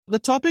The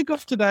topic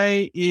of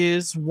today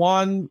is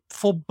one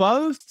for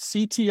both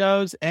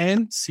CTOs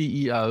and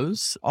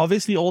CEOs.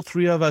 Obviously, all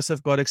three of us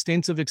have got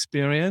extensive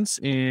experience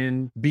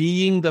in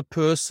being the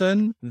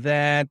person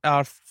that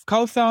our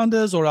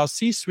co-founders or our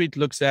C-suite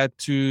looks at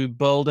to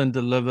build and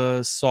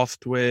deliver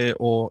software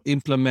or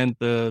implement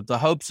the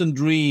hopes and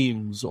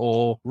dreams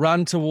or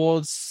run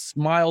towards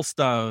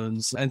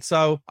milestones. And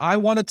so I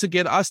wanted to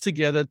get us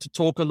together to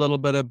talk a little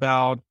bit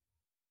about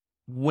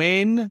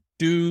when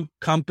do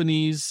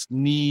companies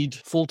need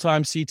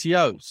full-time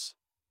CTOs?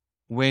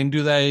 When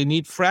do they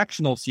need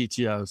fractional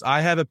CTOs?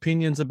 I have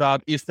opinions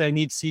about if they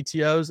need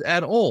CTOs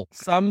at all.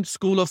 Some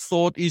school of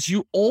thought is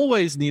you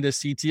always need a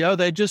CTO.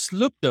 They just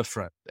look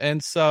different.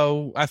 And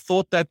so I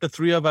thought that the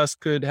three of us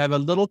could have a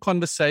little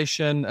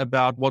conversation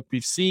about what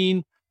we've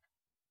seen,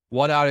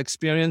 what our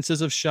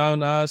experiences have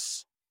shown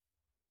us.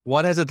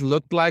 What has it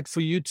looked like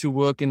for you to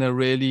work in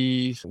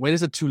when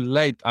is it too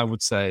late, I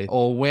would say?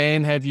 Or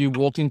when have you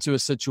walked into a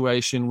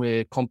situation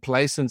where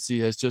complacency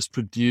has just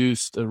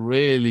produced a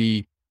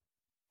really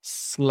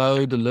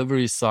slow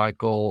delivery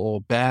cycle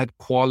or bad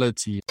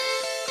quality?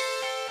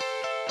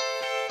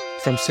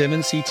 From 7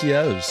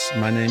 CTOs,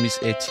 my name is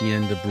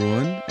Etienne de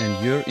Bruin,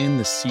 and you're in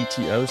the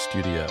CTO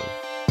studio.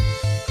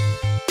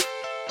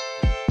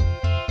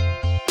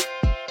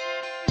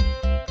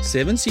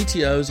 Seven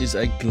CTOs is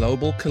a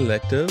global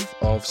collective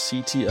of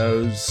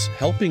CTOs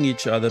helping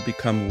each other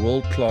become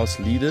world-class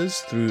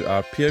leaders through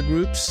our peer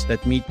groups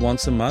that meet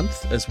once a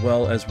month, as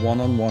well as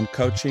one-on-one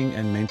coaching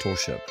and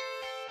mentorship.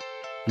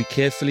 We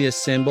carefully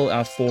assemble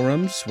our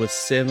forums with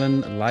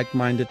 7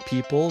 like-minded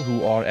people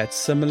who are at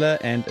similar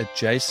and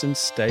adjacent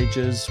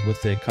stages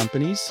with their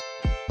companies.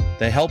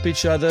 They help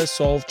each other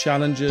solve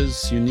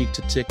challenges unique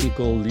to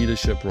technical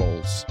leadership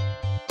roles.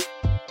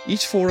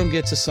 Each forum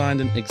gets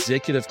assigned an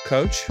executive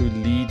coach who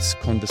leads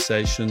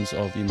conversations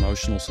of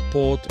emotional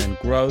support and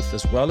growth,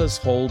 as well as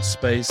holds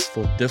space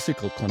for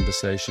difficult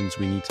conversations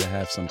we need to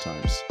have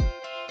sometimes.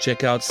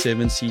 Check out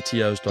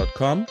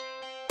 7ctos.com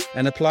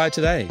and apply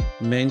today.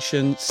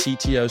 Mention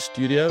CTO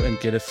Studio and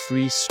get a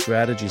free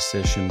strategy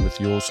session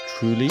with yours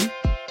truly.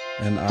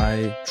 And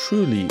I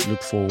truly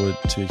look forward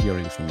to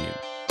hearing from you.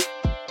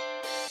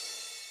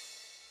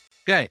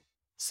 Okay,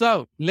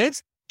 so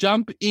let's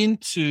jump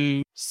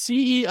into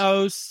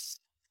CEOs,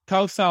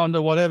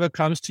 co-founder, whatever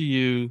comes to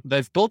you.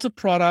 They've built a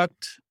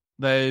product.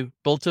 They've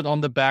built it on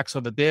the backs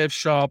of a dev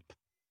shop.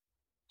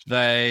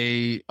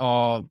 They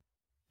are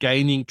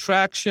gaining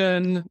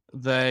traction.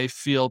 They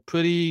feel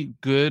pretty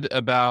good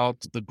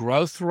about the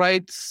growth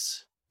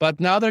rates. But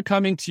now they're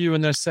coming to you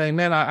and they're saying,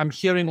 man, I'm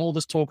hearing all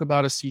this talk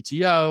about a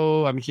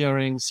CTO. I'm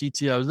hearing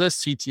CTO this,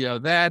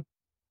 CTO that.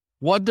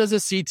 What does a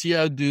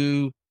CTO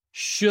do?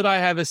 Should I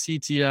have a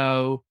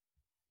CTO?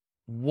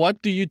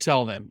 What do you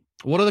tell them?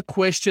 What are the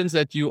questions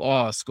that you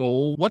ask?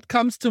 Or what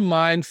comes to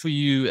mind for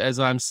you as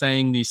I'm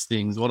saying these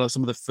things? What are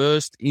some of the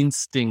first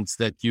instincts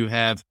that you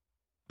have,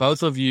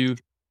 both of you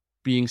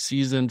being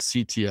seasoned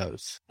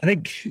CTOs? I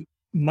think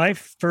my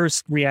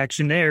first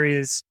reaction there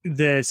is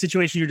the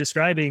situation you're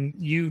describing,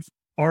 you've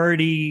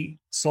already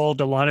solved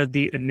a lot of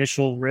the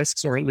initial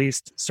risks, or at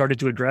least started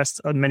to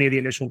address many of the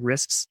initial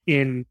risks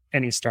in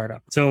any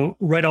startup. So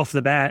right off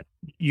the bat,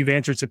 you've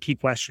answered some key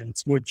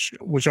questions, which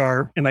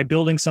are, am I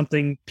building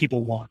something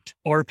people want?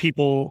 Are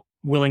people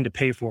willing to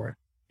pay for it?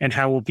 And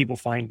how will people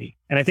find me?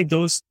 And I think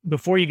those,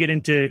 before you get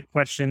into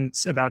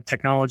questions about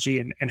technology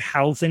and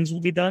how things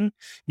will be done,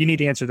 you need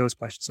to answer those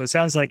questions. So it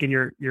sounds like in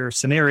your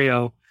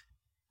scenario,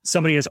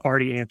 somebody has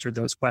already answered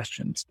those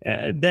questions.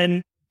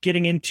 Then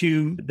getting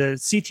into the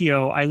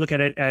CTO, I look at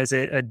it as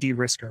a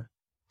de-risker.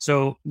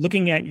 So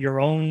looking at your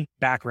own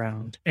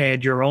background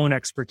and your own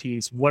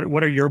expertise,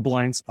 what are your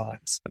blind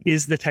spots?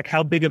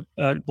 How big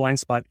a blind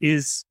spot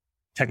is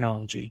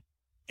technology?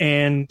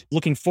 And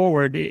looking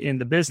forward in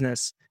the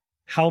business,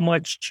 how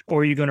much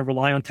are you going to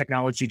rely on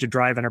technology to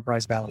drive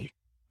enterprise value?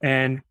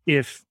 And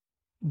if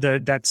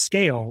that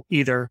scale,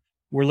 either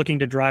we're looking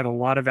to drive a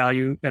lot of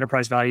value,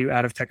 enterprise value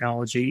out of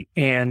technology,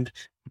 and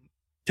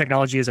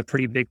technology is a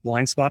pretty big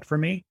blind spot for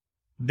me,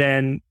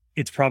 then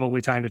it's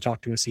probably time to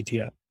talk to a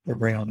CTO or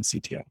bring on a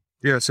CTO.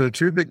 Yeah. So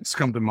 2 things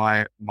come to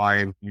my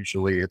mind.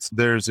 Usually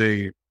there's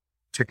a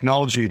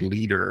technology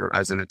leader,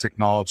 as in a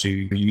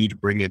technology, you need to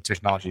bring in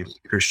technology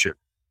leadership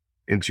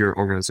into your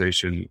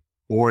organization,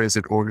 or is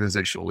it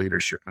organizational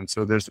leadership? And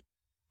so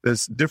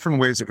there's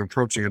different ways of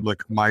approaching it.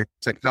 Look, my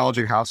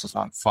technology house is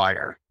on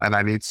fire and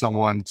I need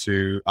someone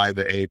to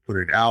either put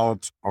it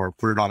out or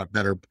put it on a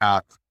better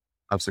path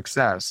of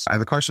success. And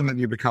the question that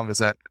you become is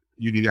that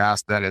you need to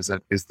ask that is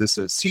this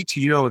a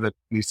CTO that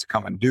needs to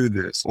come and do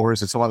this? Or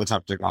is it some other type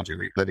of technology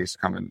lead that needs to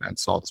come in and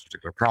solve this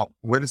particular problem?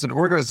 When it's an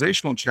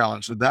organizational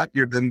challenge, so that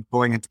you're then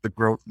going into the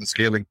growth and the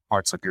scaling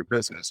parts of your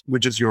business,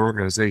 which is your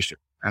organization.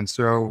 And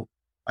so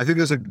I think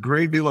there's a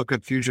great deal of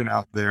confusion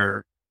out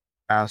there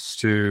as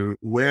to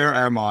where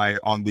am I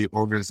on the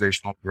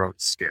organizational growth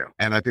scale?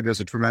 And I think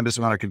there's a tremendous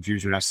amount of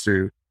confusion as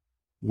to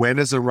when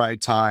is the right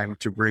time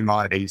to bring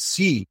on a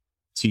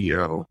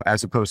CTO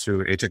as opposed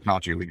to a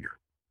technology leader.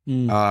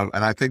 And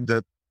I think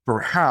that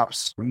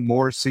perhaps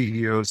more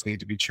CEOs need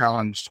to be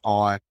challenged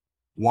on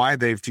why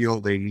they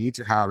feel they need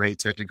to have a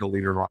technical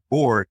leader on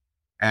board.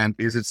 And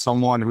is it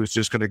someone who's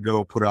just going to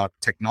go put out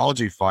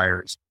technology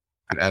fires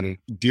and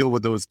deal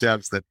with those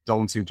devs that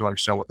don't seem to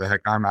understand what the heck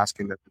I'm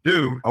asking them to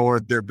do, or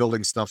they're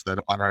building stuff that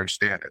I don't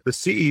understand it. The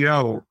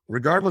CEO,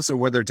 regardless of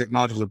whether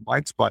technology is a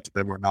blind spot to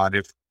them or not,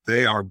 if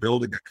they are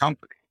building a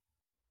company,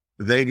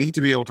 they need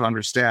to be able to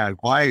understand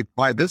why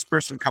this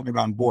person coming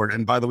on board,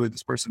 and by the way,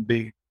 this person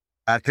being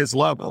at his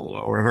level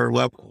or her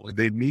level,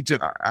 they need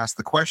to ask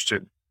the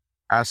question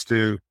as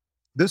to,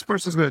 this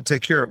person's going to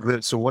take care of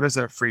this, so what does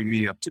that free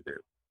me up to do?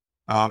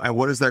 And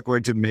what is that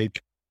going to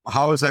make,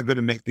 how is that going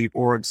to make the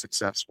org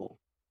successful?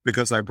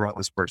 Because I brought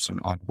this person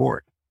on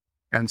board.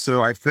 And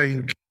so I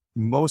think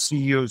most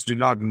CEOs do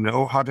not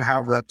know how to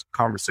have that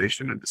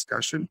conversation and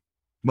discussion.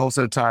 Most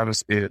of the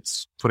times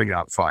it's putting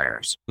out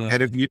fires. Yeah.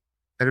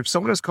 And if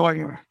someone is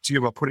calling to you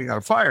about putting out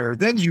a fire,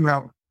 then you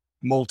have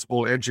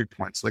multiple entry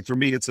points. Like for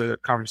me, it's a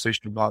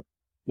conversation about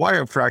why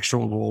a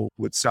fractional role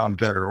would sound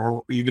better,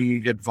 or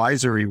even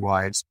advisory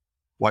wise,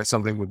 why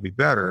something would be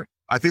better.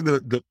 I think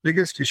the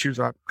biggest issues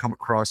I've come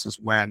across is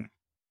when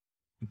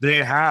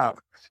they have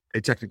a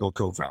technical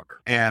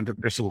co-founder and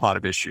there's a lot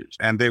of issues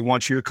and they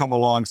want you to come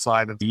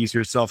alongside and ease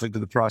yourself into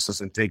the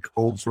process and take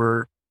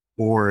over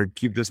or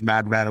keep this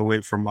madman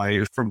away from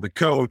the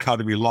code. How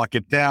do we lock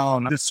it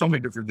down? There's so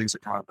many different things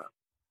that come about.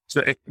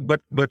 So,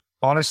 but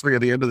honestly,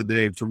 at the end of the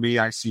day, for me,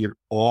 I see it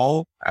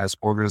all as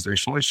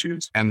organizational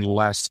issues and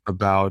less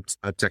about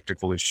a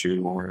technical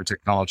issue or a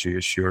technology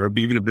issue or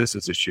even a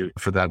business issue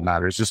for that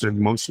matter. It's just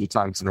most of the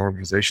time it's an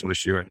organizational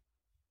issue. And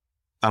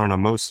I don't know,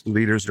 most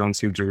leaders don't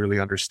seem to really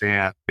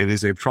understand it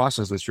is a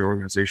process that your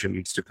organization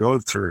needs to go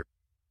through.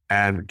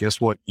 And guess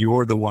what?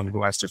 You're the one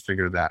who has to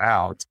figure that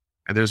out.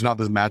 And there's not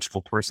this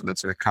magical person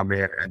that's going to come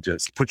in and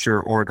just put your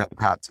org on the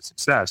path to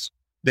success.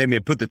 They may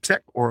put the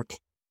tech org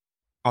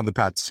on the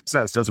path to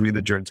success, doesn't mean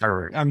that you're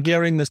entire. I'm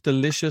hearing this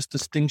delicious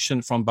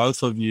distinction from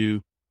both of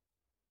you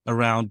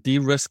around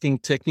de-risking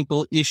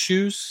technical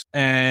issues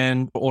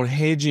or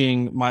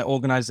hedging my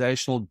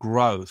organizational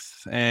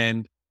growth.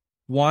 And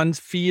one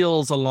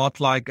feels a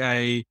lot like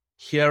a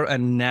here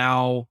and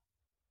now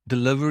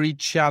delivery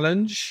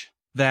challenge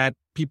that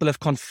people have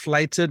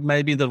conflated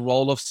maybe the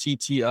role of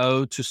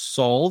CTO to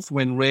solve,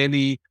 when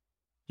really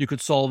you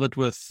could solve it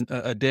with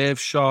a dev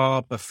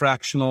shop, a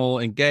fractional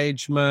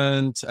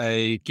engagement,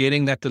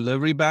 getting that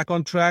delivery back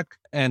on track.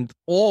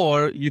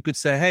 Or you could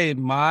say, hey,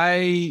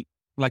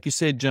 like you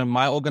said, Jim,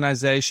 my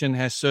organization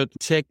has certain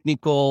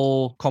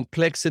technical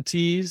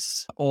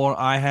complexities, or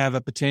I have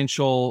a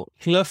potential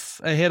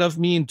cliff ahead of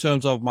me in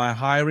terms of my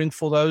hiring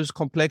for those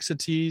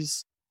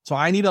complexities. So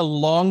I need a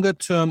longer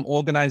term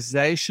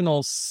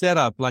organizational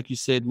setup, like you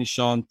said,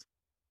 Nishant,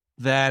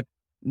 that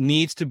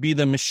needs to be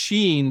the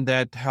machine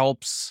that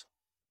helps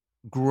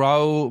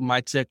grow my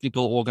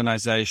technical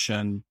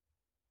organization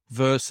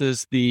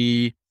versus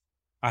I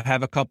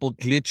have a couple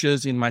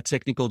glitches in my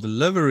technical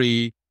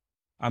delivery.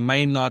 I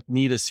may not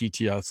need a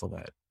CTO for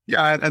that.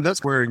 Yeah. And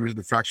that's where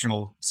the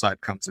fractional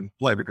side comes in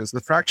play, because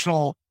the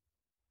fractional,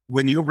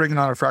 when you're bringing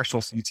on a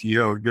fractional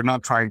CTO, you're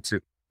not trying to,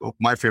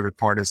 my favorite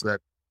part is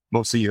that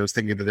most CEOs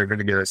thinking that they're going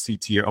to get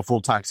a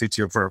full-time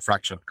CTO for a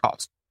fraction of the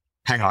cost.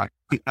 Hang on.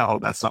 No,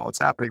 that's not what's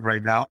happening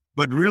right now.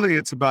 But really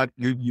it's about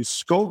you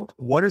scope.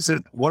 What are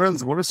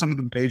some of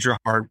the major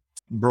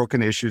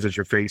broken issues that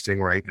you're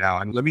facing right now?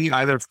 And let me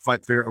either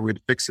figure out a way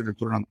to fix it and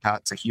put it on the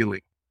path to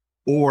healing,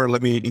 or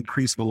let me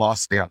increase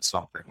velocity on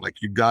something. Like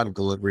you've got a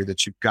delivery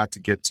that you've got to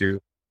get to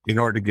in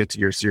order to get to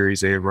your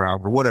Series A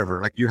round or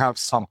whatever. Like you have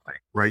something,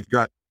 right? You've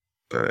got,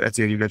 at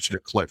the end, you mentioned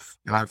a cliff.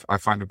 And I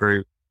find it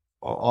very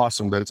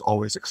awesome that it's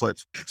always a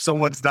cliff.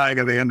 Someone's dying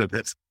at the end of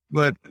it.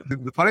 But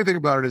the funny thing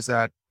about it is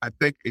that I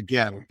think,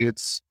 again,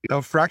 it's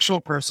a fractional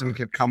person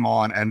can come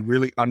on and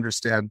really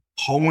understand,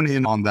 hone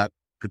in on that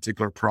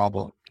particular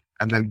problem,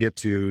 and then get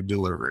to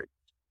delivery.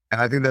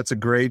 And I think that's a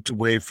great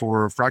way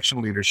for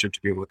fractional leadership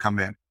to be able to come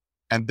in.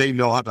 And they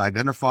know how to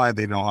identify,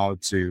 they know how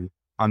to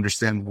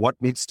understand what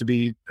needs to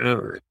be,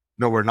 no,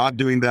 we're not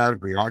doing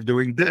that, we are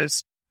doing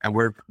this. And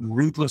we're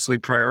ruthlessly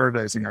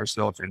prioritizing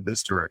ourselves in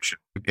this direction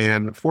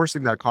and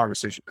forcing that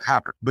conversation to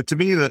happen. But to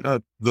me,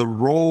 the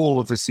role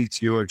of the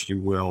CTO, if you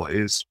will,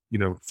 is,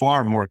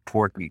 far more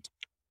important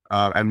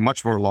and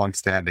much more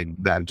longstanding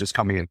than just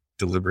coming in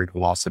delivering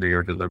velocity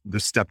or the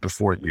step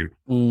before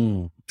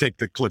you take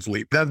the cliff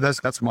leap.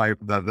 That's my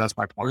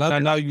point. I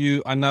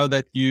know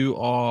that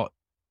you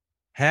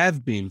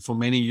have been for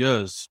many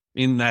years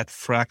in that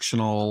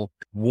fractional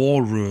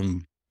war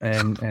room.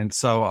 And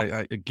so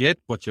I get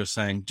what you're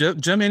saying.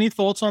 Jim, any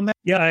thoughts on that?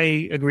 Yeah,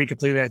 I agree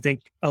completely. I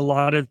think a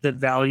lot of the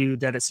value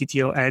that a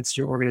CTO adds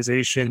to your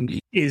organization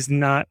is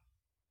not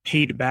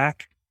paid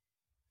back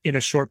in a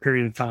short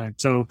period of time.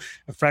 So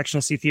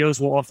fractional CTOs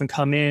will often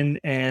come in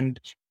and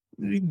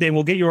they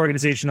will get your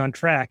organization on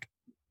track.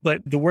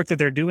 But the work that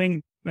they're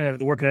doing, the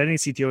work that any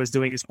CTO is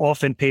doing, is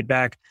often paid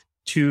back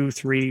 2,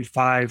 3,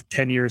 5,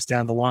 10 years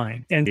down the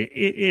line. And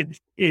it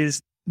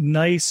is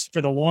nice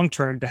for the long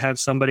term to have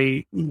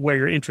somebody where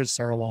your interests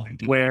are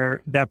aligned,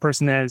 where that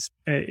person has,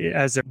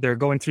 as they're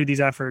going through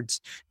these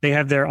efforts, they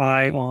have their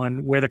eye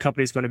on where the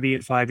company is going to be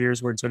in 5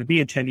 years, where it's going to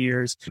be in 10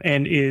 years,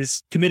 and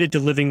is committed to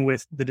living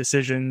with the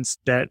decisions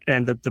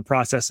and the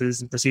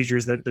processes and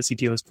procedures that the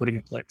CTO is putting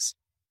in place.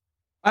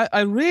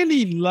 I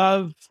really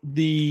love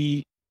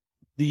the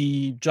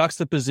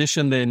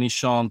juxtaposition there,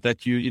 Nishant,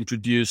 that you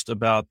introduced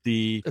about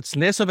it's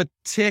less of a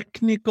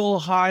technical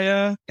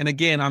hire. And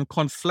again, I'm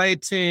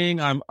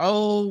conflating.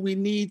 We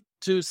need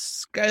to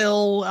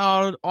scale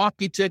our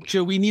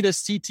architecture. We need a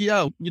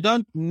CTO. You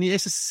don't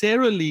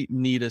necessarily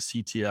need a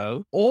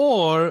CTO.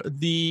 Or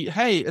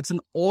it's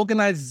an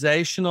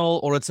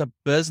organizational or it's a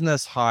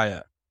business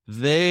hire.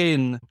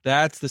 Then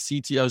that's the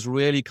CTO is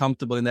really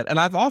comfortable in that. And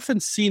I've often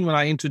seen when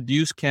I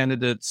introduce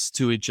candidates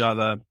to each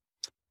other,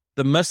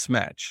 the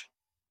mismatch.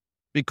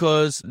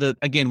 Because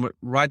we're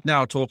right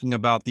now talking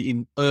about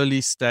the early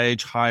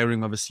stage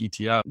hiring of a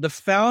CTO. The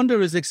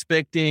founder is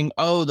expecting,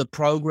 the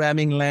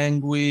programming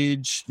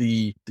language,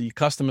 the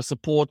customer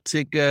support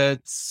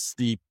tickets,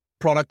 the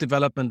product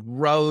development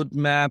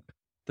roadmap.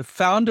 The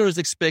founder is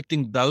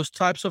expecting those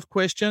types of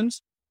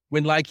questions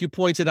when, like you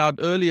pointed out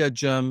earlier,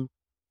 Jim,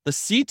 the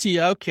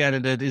CTO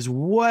candidate is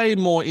way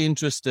more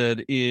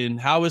interested in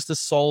how is this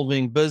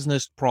solving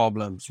business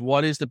problems?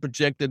 What is the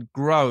projected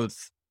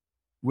growth?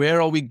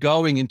 Where are we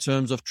going in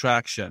terms of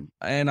traction?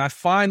 And I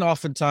find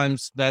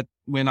oftentimes that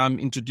when I'm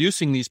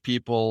introducing these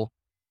people,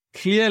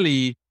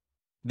 clearly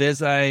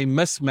there's a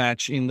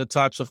mismatch in the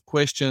types of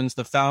questions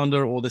the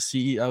founder or the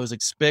CEO is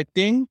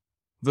expecting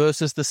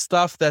versus the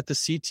stuff that the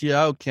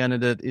CTO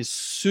candidate is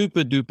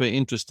super duper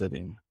interested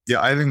in.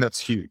 Yeah, I think that's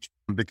huge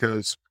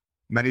because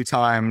many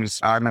times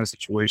I'm in a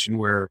situation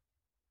where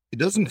it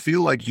doesn't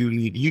feel like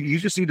you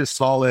just need a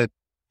solid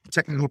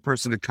technical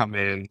person to come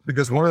in,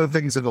 because one of the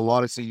things that a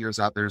lot of CEOs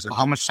out there is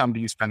how much time do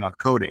you spend on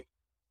coding?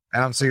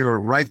 And I'm saying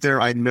right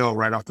there, I know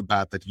right off the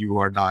bat that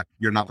you're not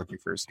looking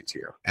for a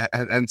CTO.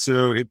 And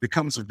so it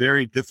becomes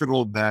very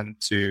difficult then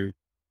to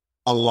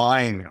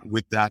align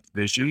with that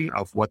vision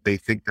of what they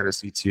think that a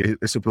CTO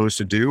is supposed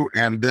to do.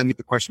 And then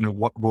the question of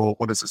what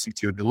does a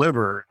CTO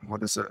deliver?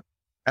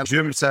 And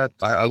Jim said,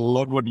 I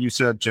love what you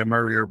said, Jim,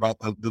 earlier about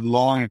the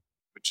long,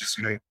 which is,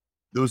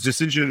 those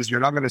decisions, you're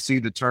not going to see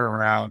the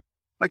turnaround.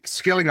 Like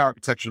scaling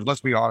architecture, let's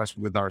be honest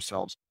with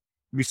ourselves.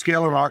 We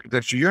scale an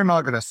architecture, you're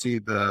not going to see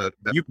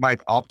you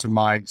might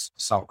optimize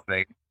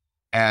something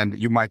and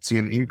you might see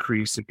an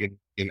increase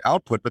in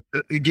output. But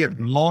again,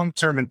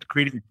 long-term and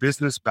creating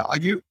business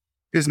value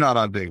is not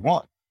on day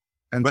one.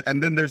 And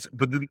then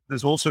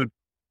there's also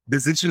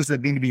decisions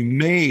that need to be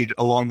made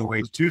along the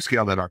way to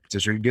scale that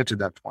architecture and get to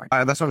that point.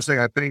 That's what I'm saying.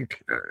 I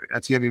think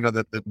at the end,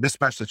 the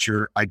mismatch that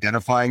you're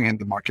identifying in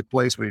the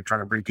marketplace when you're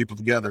trying to bring people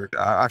together,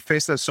 I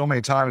faced that so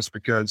many times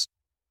because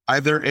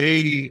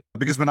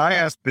when I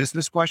ask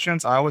business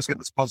questions, I always get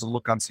this puzzled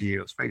look on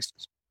CEOs'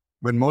 faces.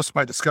 When most of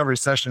my discovery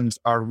sessions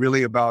are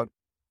really about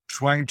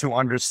trying to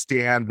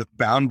understand the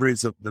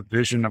boundaries of the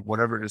vision of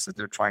whatever it is that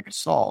they're trying to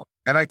solve.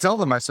 And I tell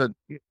them, I said,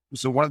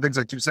 so one of the things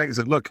I keep saying is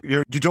that, look,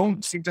 you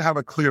don't seem to have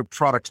a clear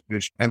product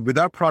vision. And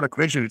without product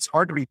vision, it's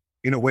hard to be,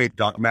 in a way,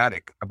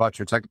 dogmatic about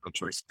your technical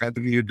choice. And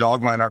the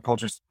dogma in our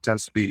culture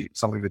tends to be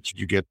something that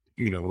you get,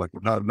 like,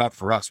 not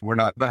for us. We're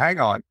not, but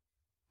hang on.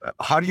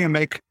 How do you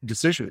make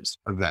decisions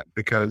of that?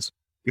 Because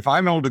if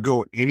I'm able to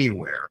go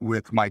anywhere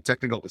with my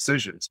technical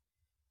decisions,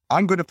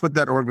 I'm going to put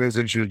that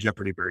organization in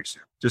jeopardy very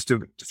soon. Just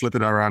to flip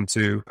it around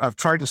I've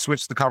tried to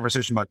switch the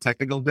conversation about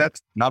technical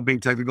debt, not being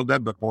technical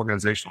debt, but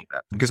organizational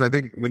debt. Because I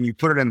think when you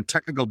put it in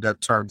technical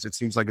debt terms, it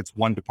seems like it's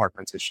one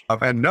department's issue.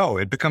 And no,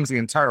 it becomes the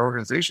entire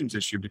organization's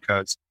issue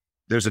because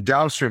there's a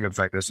downstream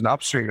effect, there's an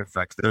upstream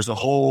effect, there's a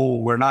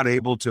whole, we're not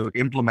able to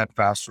implement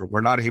faster,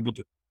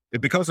 it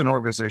becomes an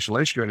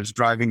organizational issue and it's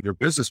driving your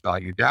business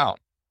value down.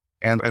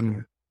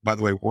 And by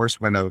the way,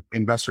 worse when an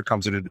investor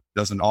comes in and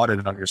does an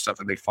audit on your stuff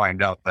and they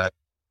find out that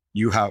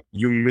you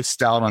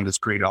missed out on this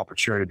great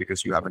opportunity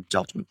because you haven't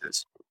dealt with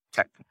this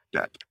technical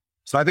debt.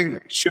 So I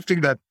think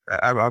shifting that,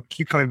 I'll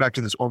keep coming back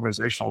to this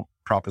organizational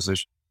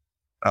proposition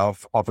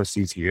of a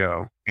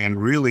CTO, and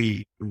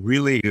really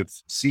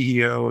if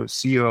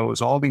CEOs,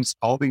 COOs, all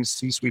these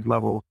C-suite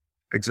level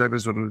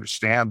executives would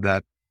understand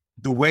that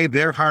the way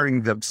they're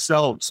hiring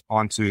themselves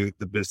onto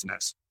the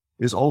business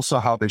is also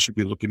how they should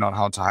be looking on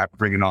how to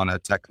bring on a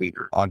tech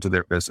leader onto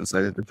their business.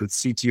 The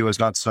CTO is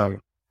not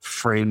some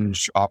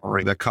fringe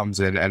operator that comes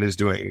in and is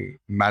doing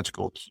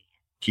magical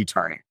key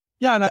turning.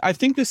 Yeah, and I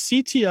think the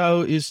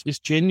CTO is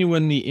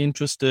genuinely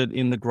interested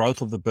in the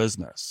growth of the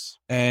business.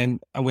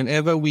 And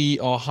whenever we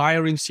are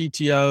hiring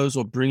CTOs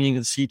or bringing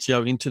a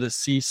CTO into the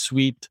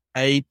C-suite,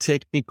 a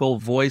technical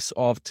voice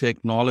of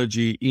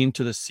technology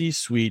into the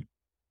C-suite,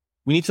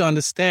 we need to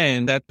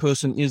understand that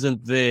person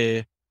isn't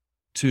there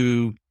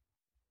to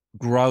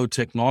grow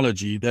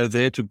technology. They're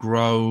there to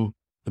grow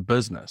the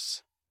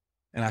business.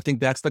 And I think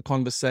that's the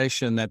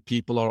conversation that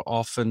people are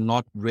often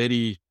not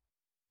ready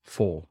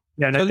for.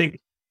 Yeah, and I think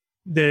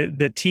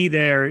the T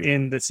there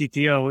in the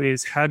CTO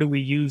is how do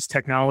we use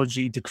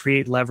technology to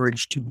create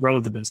leverage to grow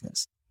the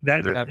business?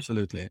 That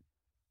Absolutely.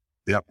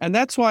 Yep. And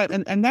that's why,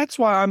 and that's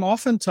why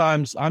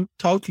I'm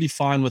totally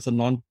fine with a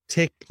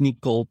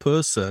non-technical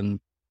person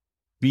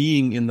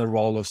being in the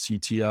role of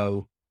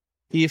CTO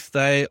if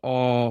they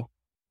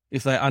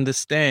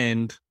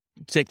understand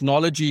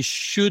technology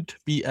should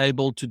be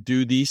able to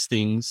do these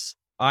things.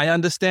 I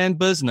understand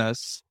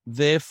business,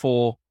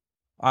 therefore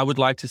I would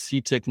like to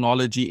see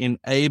technology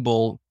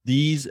enable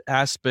these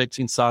aspects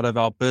inside of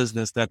our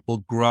business that will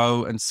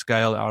grow and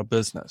scale our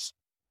business.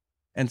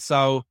 And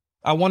so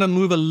I want to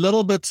move a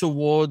little bit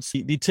towards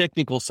the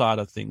technical side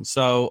of things.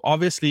 So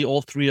obviously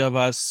all three of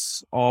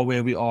us are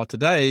where we are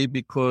today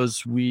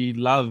because we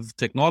love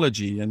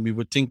technology and we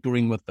were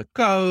tinkering with the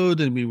code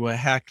and we were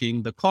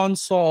hacking the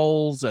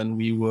consoles and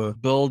we were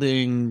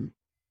building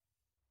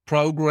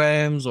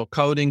programs or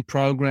coding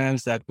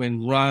programs that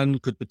when run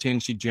could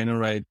potentially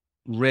generate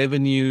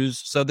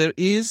revenues. So there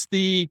is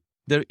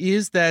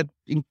that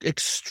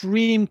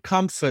extreme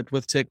comfort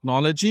with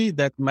technology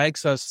that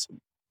makes us,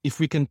 if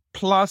we can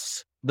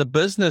plus the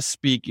business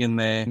speak in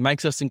there,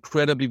 makes us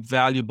incredibly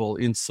valuable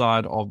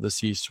inside of the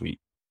C-suite.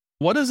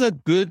 What is a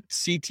good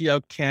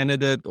CTO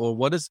candidate, or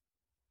what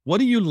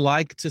do you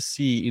like to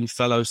see in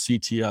fellow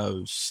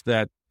CTOs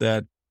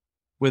that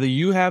whether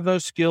you have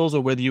those skills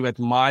or whether you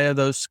admire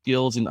those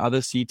skills in other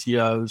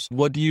CTOs,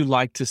 what do you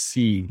like to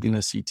see in a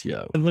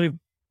CTO?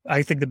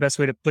 I think the best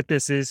way to put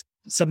this is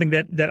something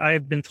that I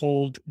have been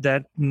told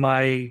that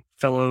my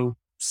fellow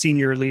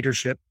senior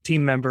leadership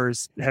team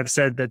members have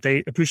said that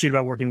they appreciate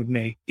about working with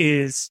me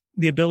is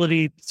the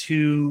ability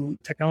to,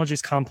 technology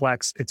is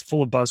complex. It's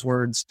full of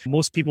buzzwords.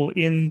 Most people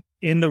in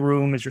the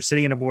room, as you're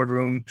sitting in a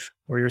boardroom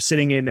or you're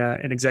sitting in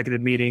an executive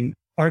meeting,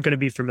 aren't going to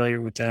be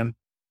familiar with them.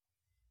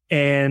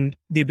 And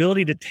the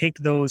ability to take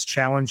those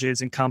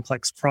challenges and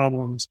complex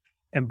problems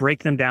and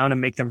break them down and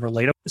make them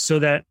relatable so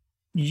that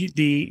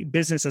the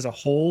business as a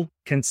whole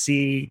can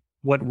see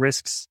what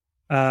risks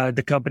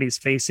the company is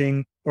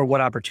facing or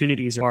what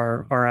opportunities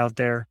are out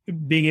there.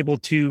 Being able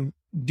to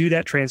do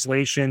that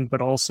translation,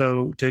 but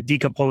also to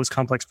decompose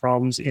complex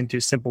problems into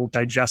simple,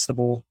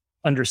 digestible,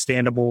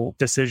 understandable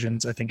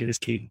decisions, I think it is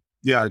key.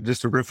 Yeah,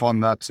 just to riff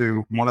on that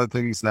too. One of the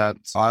things that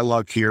I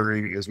love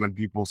hearing is when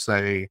people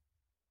say,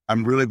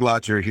 I'm really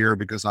glad you're here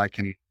because I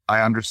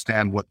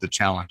understand what the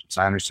challenge is.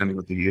 I understand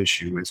what the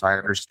issue is. I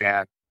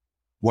understand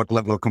what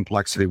level of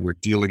complexity we're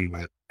dealing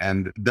with.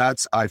 And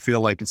that's, I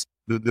feel like it's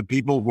the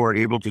people who are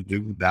able to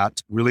do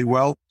that really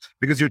well,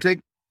 because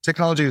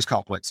technology is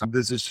complex.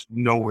 There's just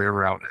no way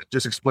around it.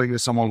 Just explaining to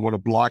someone what a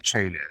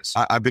blockchain is.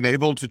 I've been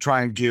able to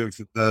try and give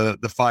the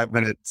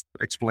 5-minute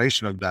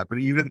explanation of that,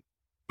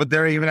 but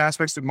there are even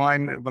aspects of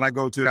mine when I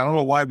go to, I don't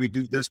know why we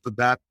do this,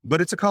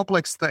 but it's a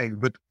complex thing.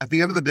 But at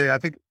the end of the day, I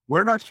think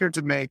we're not here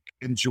to make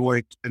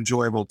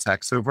enjoyable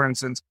tech. So for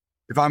instance,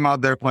 if I'm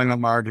out there playing on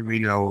my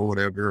Arduino or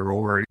whatever,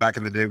 or back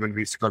in the day when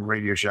we used to go to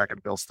Radio Shack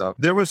and build stuff,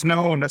 there was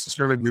no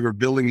necessarily, we were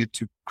building it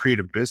to create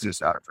a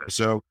business out of it.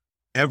 So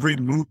every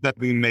move that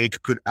we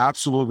make could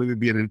absolutely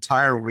be an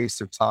entire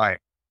waste of time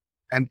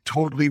and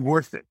totally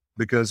worth it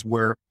because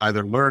we're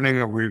either learning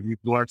or we've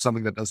learned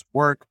something that doesn't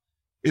work.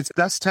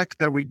 That's tech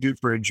that we do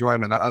for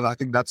enjoyment. I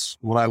think that's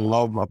what I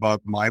love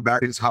about my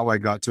back is how I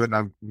got to it. And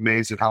I'm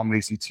amazed at how many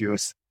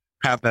CTOs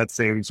have that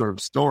same sort of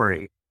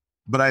story.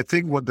 But I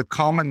think what the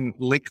common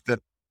link that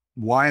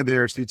why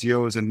they're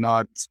CTOs and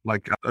not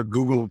like a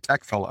Google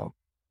tech fellow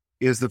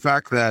is the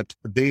fact that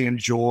they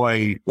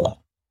enjoy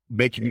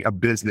making a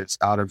business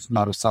out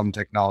of some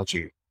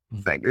technology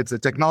thing. It's a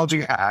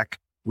technology hack.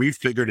 We've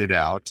figured it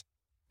out.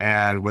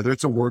 And whether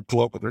it's a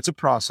workflow, whether it's a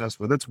process,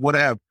 whether it's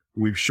whatever,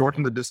 we've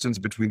shortened the distance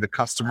between the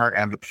customer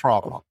and the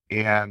problem.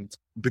 And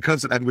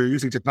we're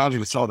using technology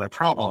to solve that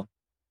problem.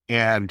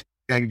 And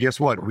guess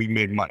what? We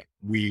made money.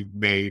 We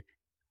made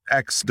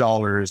X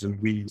dollars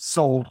and we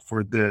sold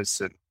for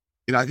this. And,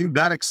 I think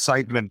that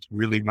excitement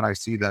really, when I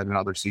see that in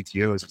other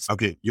CTOs, it's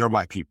okay, you're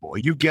my people.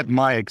 You get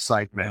my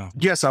excitement. Yeah.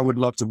 Yes, I would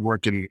love to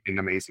work in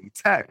amazing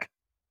tech,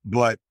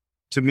 but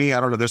to me,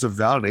 I don't know, there's a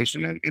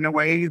validation in a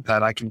way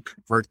that I can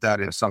convert that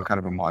into some kind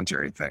of a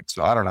monetary thing.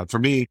 So I don't know. For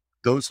me,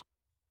 those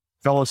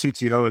fellow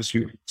CTOs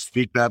who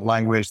speak that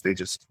language,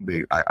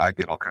 I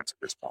get all kinds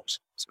of goosebumps.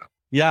 So.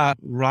 Yeah,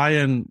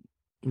 Ryan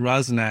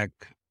Rusnak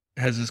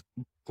has this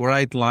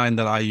great line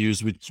that I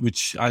use,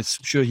 which I'm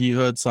sure he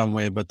heard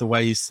somewhere, but the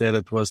way he said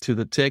it was, to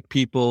the tech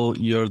people,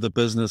 you're the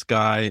business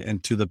guy,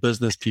 and to the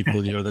business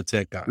people, you're the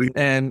tech guy.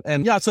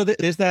 And yeah, so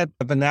there's that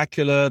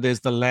vernacular,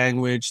 there's the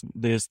language,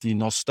 there's the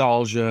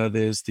nostalgia,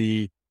 there's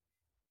the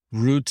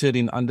rooted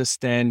in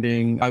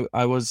understanding.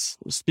 I was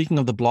speaking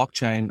of the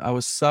blockchain. I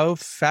was so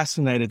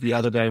fascinated the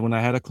other day when I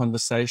had a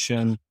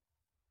conversation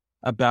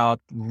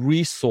about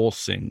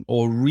resourcing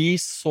or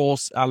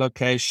resource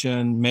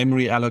allocation,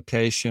 memory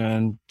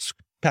allocation,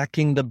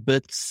 packing the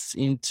bits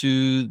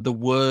into the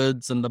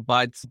words and the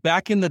bytes.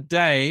 Back in the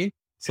day,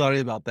 sorry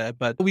about that,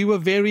 but we were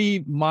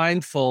very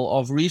mindful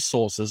of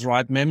resources,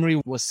 right?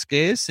 Memory was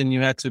scarce and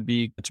you had to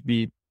be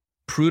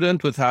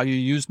prudent with how you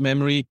used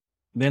memory.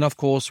 Then, of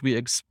course, we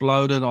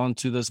exploded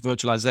onto this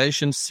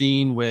virtualization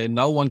scene where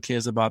no one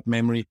cares about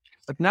memory.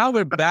 But now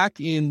we're back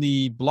in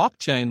the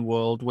blockchain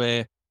world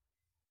where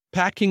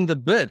packing the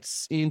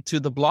bits into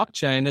the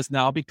blockchain has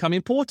now become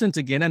important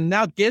again. And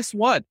now guess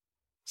what?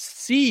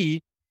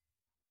 C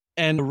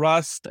and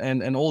Rust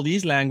and all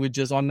these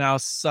languages are now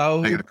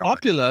so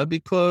popular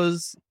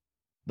because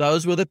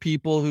those were the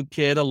people who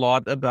cared a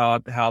lot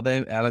about how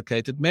they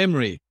allocated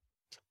memory.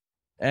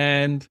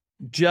 And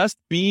just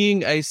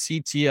being a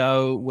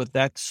CTO with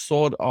that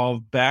sort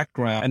of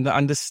background and the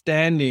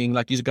understanding,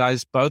 like you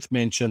guys both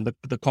mentioned,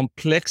 the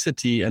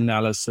complexity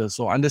analysis,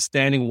 or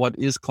understanding what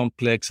is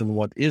complex and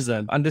what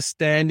isn't,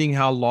 understanding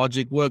how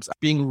logic works,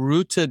 being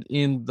rooted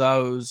in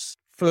those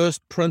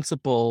first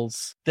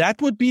principles,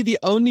 that would be the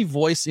only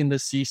voice in the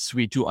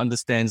C-suite who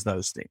understands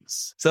those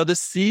things. So the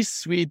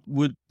C-suite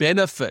would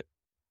benefit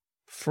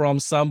from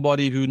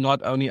somebody who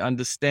not only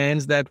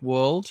understands that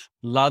world,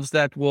 loves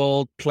that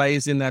world,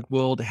 plays in that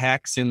world,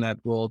 hacks in that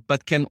world,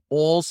 but can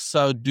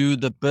also do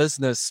the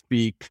business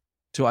speak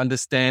to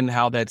understand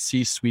how that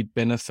C-suite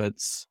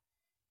benefits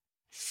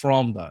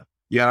from that.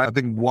 Yeah, I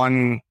think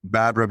one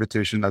bad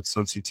reputation that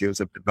some CTOs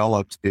have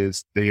developed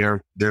is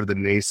they're the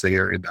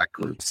naysayer in that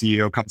group.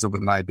 CEO comes up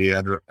with an idea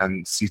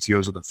and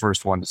CTOs are the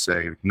first one to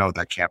say, no,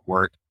 that can't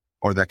work,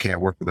 or that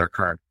can't work with our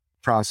current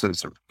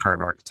process or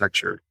current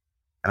architecture.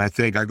 And I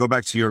think I go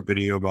back to your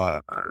video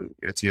about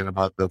Etienne,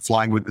 about the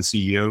flying with the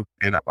CEO.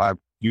 And I've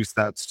used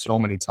that so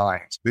many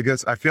times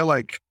because I feel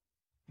like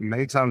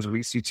many times we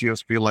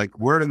CTOs feel like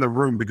we're in the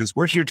room because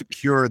we're here to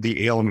cure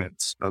the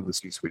ailments of the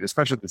C-suite,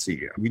 especially the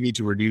CEO. We need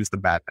to reduce the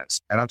madness.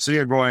 And I'm sitting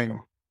here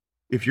going,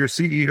 if your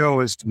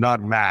CEO is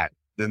not mad,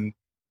 then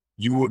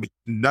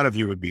none of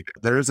you would be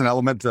there. There is an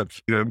element of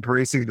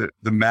embracing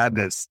the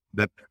madness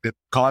that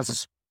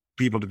causes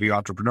people to be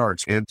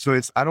entrepreneurs. And so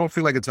I don't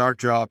feel like it's our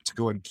job to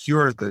go and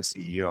cure the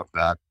CEO of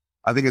that.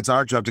 I think it's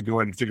our job to go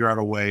and figure out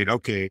a way,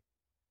 okay,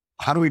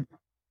 how do we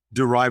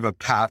derive a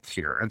path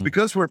here? And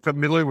because we're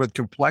familiar with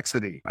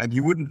complexity, and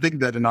you wouldn't think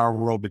that in our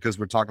world, because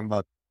we're talking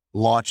about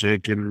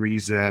logic and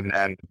reason,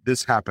 and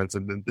this happens,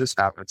 and then this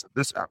happens, and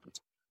this happens,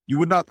 you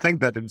would not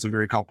think that it's a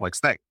very complex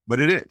thing,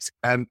 but it is.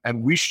 And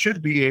we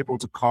should be able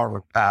to carve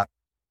a path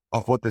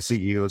of what the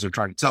CEOs are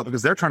trying to tell,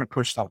 because they're trying to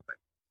push something.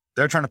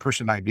 They're trying to push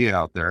an idea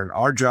out there. And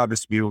our job is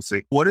to be able to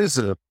say, what is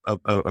a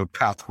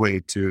pathway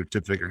to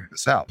figuring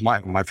this out?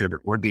 My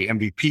favorite word, the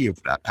MVP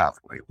of that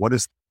pathway. What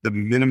is the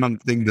minimum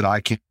thing that I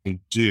can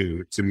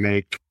do to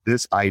make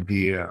this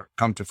idea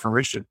come to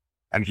fruition?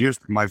 And here's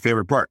my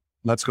favorite part.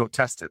 Let's go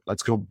test it.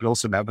 Let's go build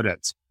some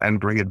evidence and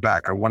bring it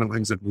back. And one of the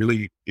things that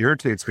really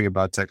irritates me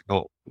about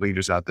technical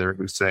leaders out there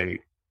who say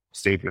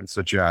statements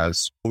such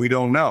as, we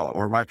don't know,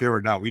 or my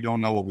favorite now, we don't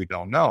know what we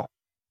don't know.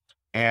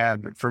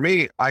 And for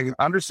me, I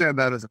understand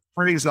that as a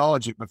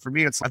phraseology, but for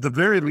me, it's at the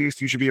very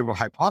least, you should be able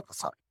to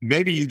hypothesize.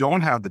 Maybe you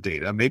don't have the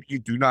data. Maybe you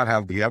do not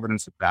have the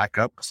evidence to back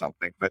up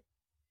something, but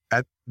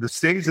at the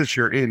stage that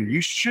you're in,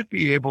 you should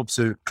be able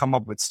to come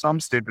up with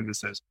some statement that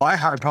says, I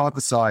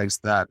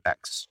hypothesize that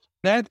X.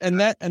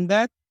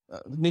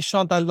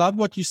 Nishant, I love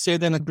what you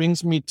said, and it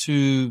brings me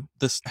to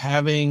this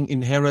having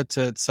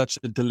inherited such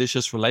a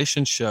delicious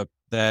relationship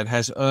that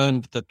has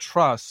earned the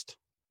trust,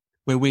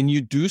 where when you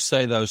do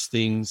say those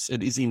things,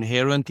 it is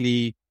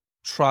inherently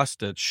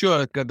trusted.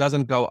 Sure, it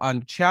doesn't go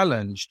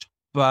unchallenged,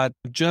 but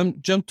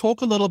Jim,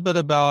 talk a little bit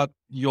about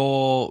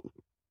the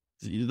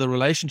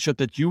relationship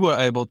that you were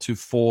able to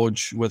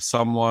forge with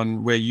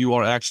someone where you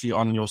are actually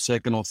on your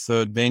second or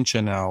third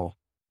venture now,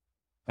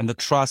 and the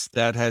trust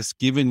that has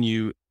given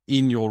you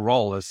in your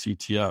role as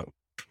CTO.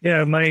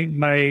 Yeah,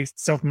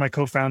 myself and my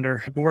co-founder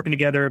have been working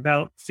together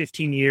about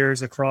 15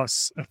 years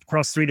across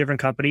 3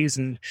 different companies.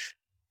 And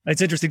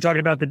it's interesting talking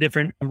about the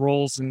different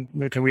roles,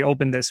 and can we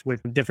open this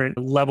with different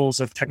levels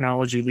of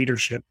technology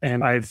leadership?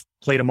 And I've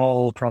played them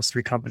all across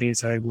 3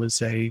 companies. I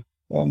was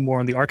more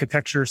on the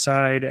architecture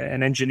side,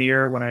 an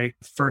engineer when I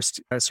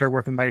first started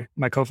working with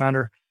my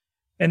co-founder.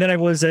 And then I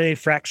was a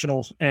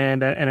fractional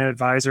and an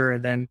advisor,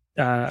 and then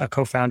a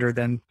co-founder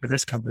then for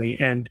this company.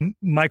 And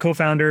my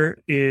co-founder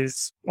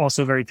is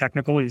also very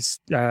technical. He's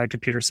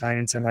computer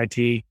science and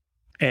IT.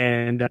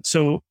 And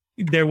so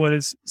there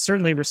was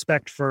certainly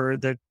respect for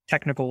the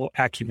technical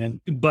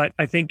acumen, but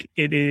I think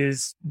it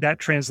is that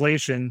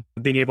translation,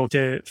 being able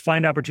to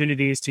find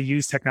opportunities to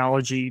use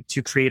technology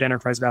to create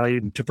enterprise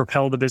value, to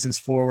propel the business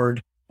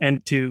forward,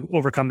 and to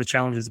overcome the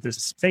challenges the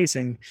business is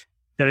facing,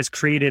 that has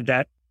created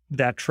that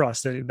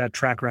trust, that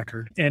track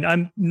record. And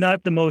I'm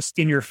not the most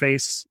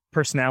in-your-face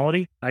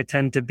personality. I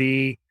tend to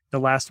be the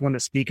last one to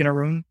speak in a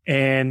room.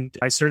 And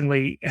I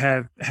certainly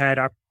have had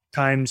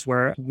times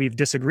where we've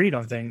disagreed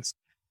on things.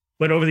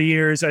 But over the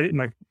years,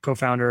 my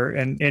co-founder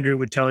and Andrew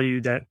would tell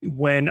you that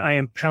when I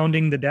am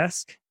pounding the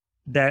desk,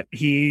 that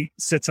he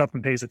sits up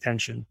and pays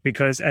attention,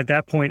 because at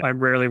that point, I'm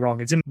rarely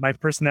wrong. It's in my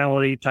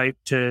personality type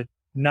to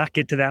not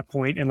get to that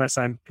point unless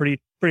I'm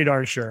pretty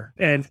darn sure.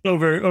 And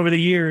over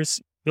the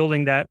years,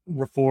 building that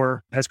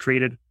rapport has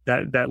created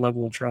that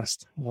level of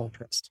trust.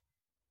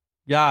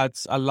 Yeah,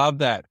 I love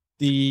that.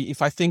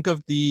 If I think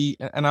of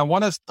and I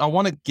want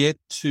to get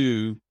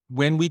to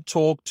when we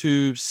talk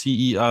to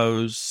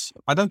CEOs,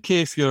 I don't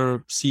care if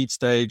you're seed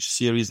stage,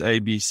 series A,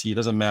 B, C, it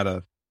doesn't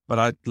matter. But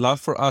I'd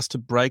love for us to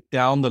break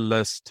down the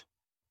list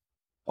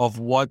of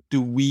what do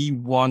we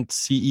want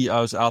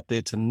CEOs out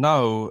there to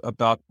know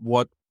about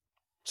what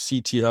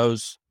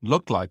CTOs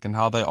look like and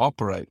how they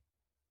operate.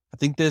 I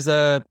think there's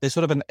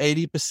sort of an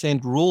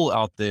 80% rule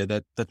out there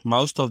that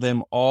most of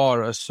them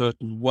are a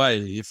certain way,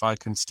 if I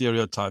can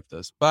stereotype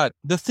this. But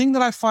the thing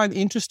that I find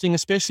interesting,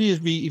 especially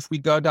if we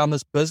go down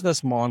this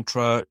business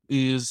mantra,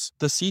 is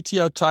the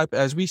CTO type,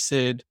 as we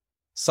said,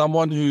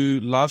 someone who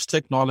loves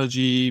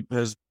technology,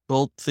 has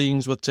built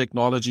things with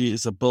technology,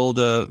 is a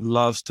builder,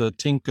 loves to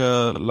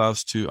tinker,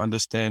 loves to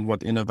understand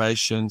what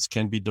innovations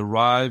can be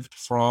derived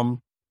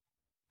from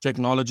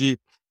technology,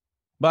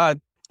 but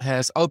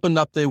has opened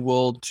up their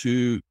world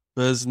to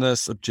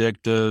business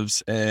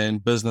objectives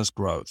and business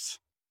growth.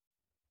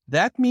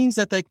 That means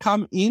that they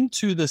come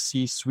into the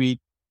C-suite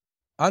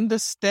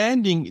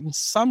understanding in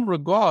some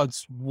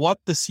regards what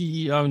the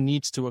CEO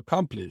needs to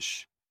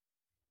accomplish: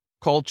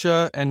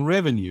 culture and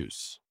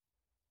revenues.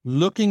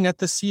 Looking at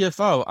the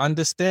CFO,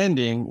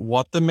 understanding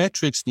what the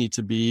metrics need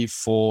to be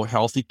for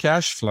healthy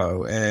cash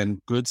flow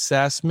and good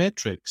SaaS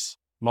metrics.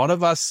 A lot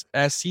of us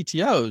as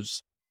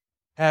CTOs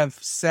have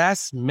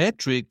SaaS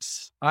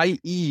metrics,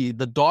 i.e.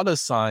 the dollar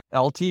sign,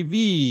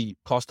 LTV,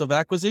 cost of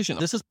acquisition.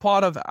 This is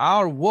part of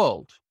our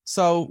world.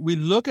 So we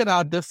look at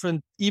our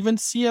different, even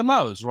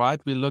CMOs,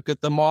 right? We look at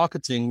the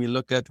marketing, we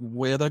look at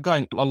where they're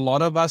going. A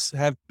lot of us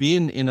have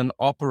been in an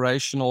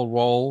operational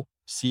role,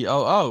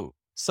 COO.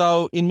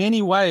 So in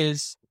many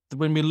ways,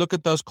 when we look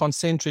at those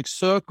concentric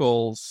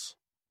circles,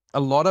 a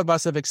lot of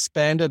us have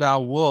expanded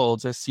our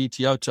worlds as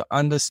CTO to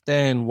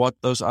understand what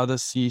those other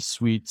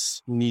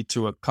C-suites need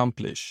to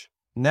accomplish.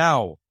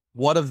 Now,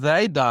 what have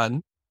they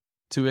done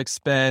to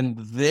expand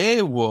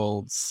their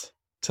worlds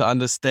to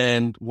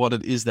understand what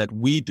it is that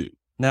we do?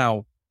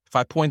 Now, if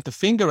I point the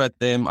finger at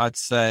them, I'd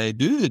say,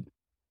 dude,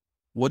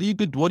 what are you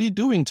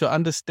doing to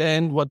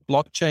understand what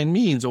blockchain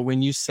means? Or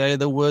when you say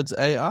the words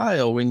AI,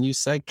 or when you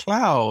say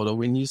cloud, or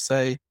when you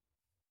say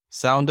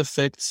sound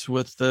effects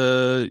with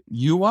the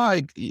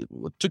UI, it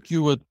took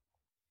you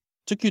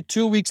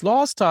 2 weeks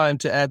last time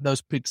to add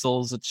those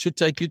pixels. It should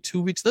take you 2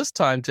 weeks this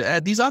time to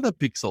add these other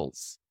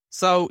pixels.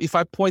 So if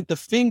I point the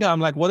finger, I'm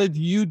like, what have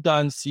you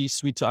done,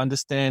 C-suite, to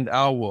understand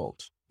our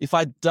world? If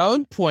I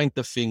don't point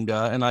the finger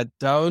and I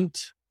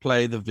don't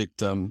play the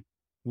victim,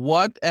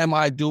 what am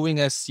I doing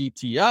as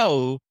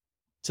CTO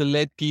to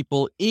let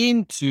people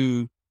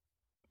into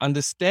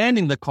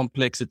understanding the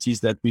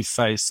complexities that we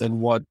face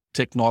and what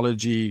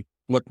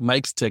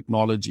makes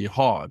technology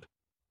hard?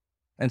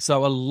 And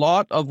so a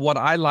lot of what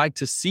I like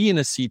to see in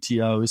a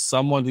CTO is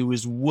someone who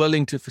is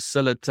willing to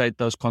facilitate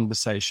those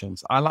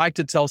conversations. I like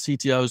to tell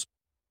CTOs,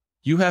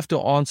 you have to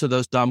answer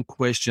those dumb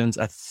questions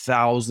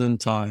 1,000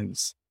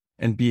 times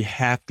and be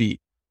happy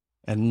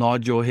and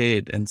nod your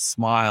head and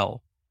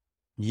smile.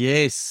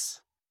 Yes,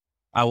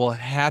 I will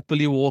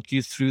happily walk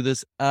you through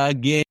this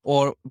again.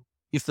 Or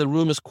if the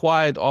room is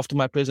quiet after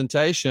my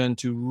presentation,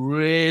 to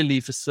really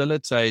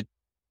facilitate,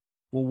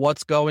 well,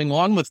 what's going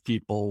on with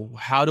people?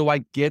 How do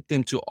I get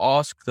them to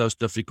ask those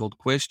difficult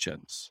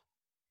questions?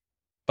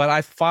 But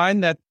I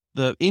find that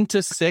the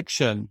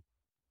intersection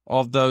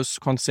of those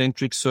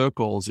concentric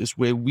circles is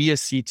where we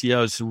as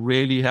CTOs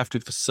really have to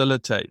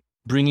facilitate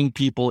bringing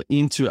people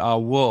into our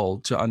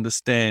world to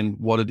understand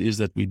what it is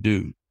that we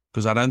do.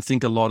 Because I don't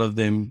think a lot of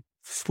them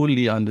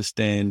fully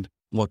understand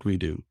what we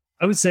do.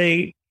 I would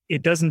say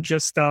it doesn't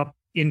just stop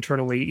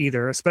internally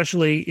either,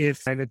 especially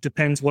if, and it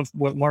depends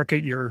what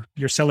market you're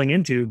selling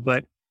into,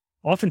 but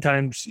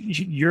oftentimes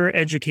you're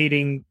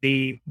educating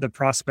the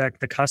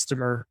prospect, the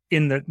customer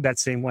in that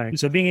same way.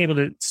 So being able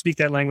to speak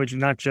that language and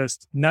not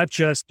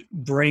just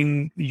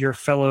bring your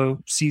fellow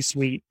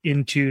C-suite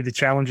into the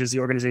challenges the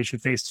organization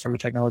faces from a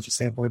technology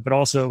standpoint, but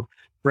also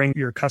bring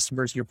your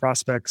customers, your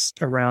prospects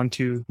around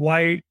to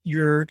why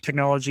your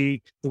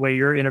technology, the way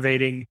you're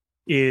innovating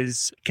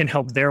can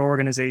help their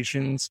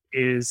organizations,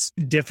 is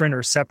different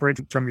or separate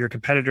from your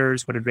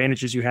competitors, what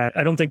advantages you have.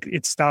 I don't think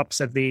it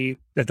stops at the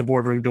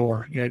boardroom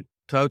door.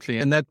 Totally.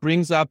 And that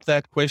brings up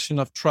that question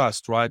of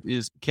trust, right?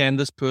 Can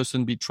this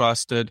person be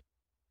trusted?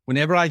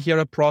 Whenever I hear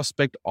a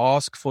prospect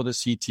ask for the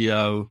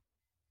CTO,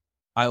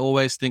 I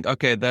always think,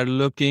 okay, they're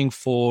looking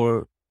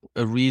for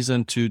a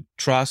reason to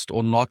trust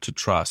or not to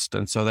trust.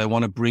 And so they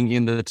want to bring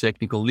in the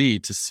technical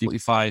lead to see,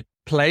 if I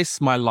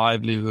place my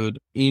livelihood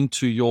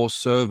into your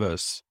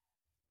service,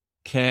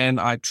 can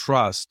I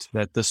trust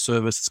that the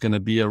service is going to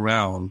be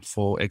around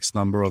for X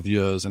number of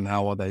years, and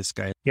how are they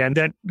scaling? Yeah, and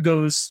that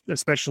goes,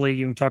 especially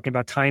you talking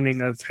about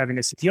timing of having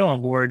a CTO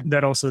on board,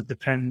 that also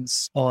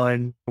depends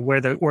on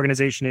where the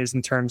organization is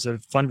in terms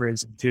of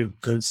fundraising too,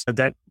 because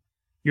that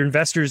your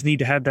investors need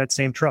to have that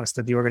same trust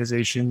that the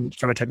organization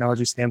from a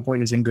technology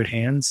standpoint is in good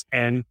hands.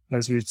 And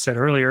as we said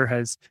earlier,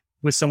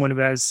 with someone who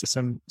has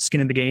some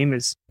skin in the game,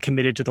 is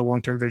committed to the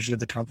long-term vision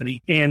of the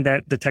company, and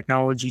that the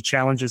technology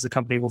challenges the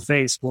company will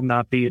face will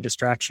not be a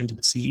distraction to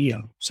the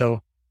CEO.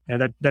 So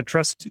And that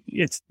trust,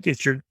 it's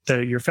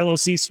your fellow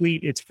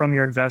C-suite, it's from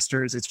your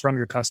investors, it's from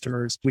your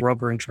customers. We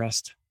rubber and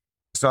trust.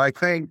 So I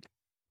think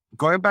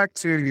going back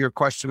to your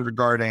question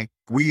regarding,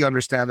 we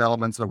understand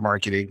elements of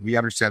marketing, we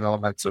understand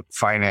elements of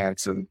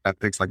finance and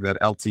things like that,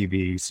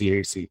 LTV,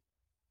 CAC.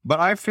 But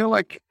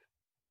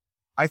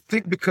I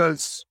think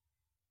because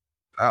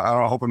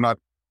I hope I'm not,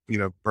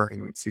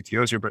 burning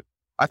CTOs here, but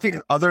I think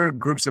other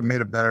groups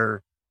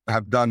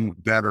have done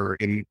better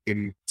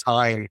in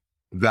tying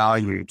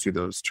value to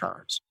those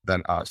terms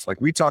than us.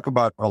 Like we talk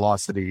about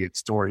velocity and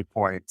story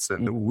points,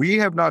 and we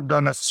have not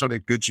done necessarily a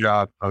good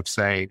job of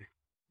saying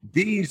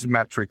these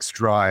metrics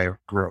drive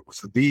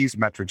growth. These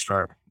metrics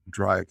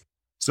drive.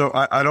 So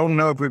I don't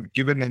know if we've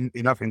given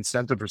enough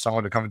incentive for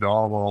someone to come into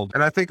our world.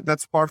 And I think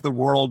that's part of the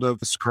world of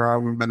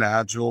Scrum and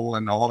Agile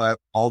and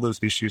all those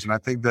issues. And I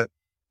think that,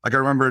 like I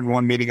remember in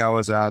one meeting I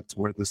was at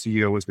where the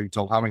CEO was being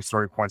told how many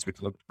story points we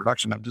delivered to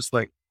production. I'm just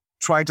like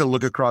trying to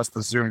look across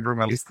the Zoom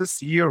room. Is the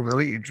CEO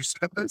really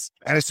interested in this?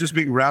 And it's just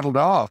being rattled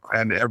off.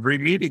 And every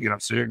meeting, I'm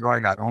sitting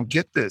going, I don't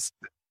get this.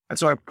 And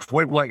so I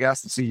point blank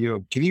asked the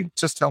CEO, can you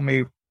just tell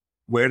me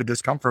where did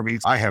this come from?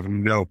 I have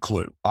no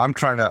clue. I'm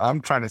trying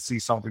to see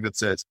something that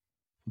says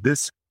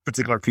this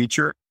particular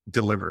feature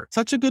deliver.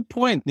 Such a good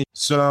point.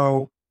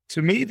 So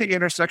to me, the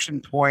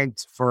intersection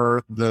point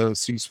for the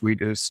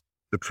C-suite is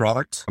the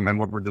product and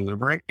what we're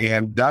delivering.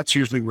 And that's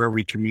usually where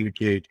we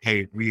communicate,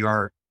 hey,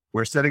 we're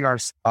setting our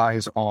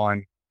eyes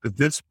on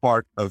this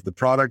part of the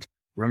product.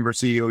 Remember,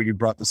 CEO, you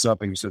brought this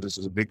up and you said this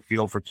is a big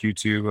field for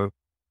Q2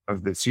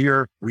 of this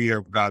year. We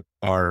have got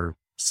our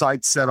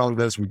sights set on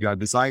this. We've got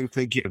design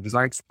thinking,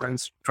 design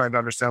sprints, trying to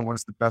understand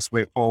what's the best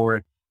way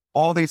forward.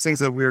 All these things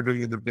that we're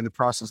doing in the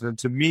process. And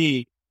to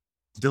me,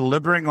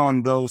 delivering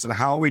on those and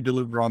how we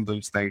deliver on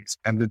those things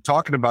and then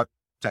talking about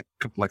tech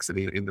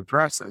complexity in the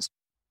process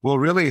will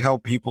really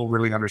help people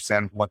really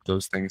understand what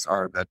those things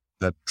are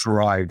that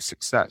drive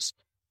success.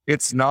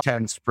 It's not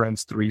 10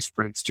 sprints, 3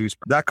 sprints, 2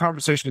 sprints. That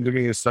conversation to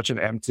me is such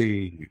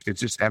it's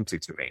just empty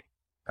to me.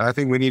 And I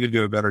think we need to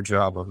do a better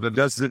job of it.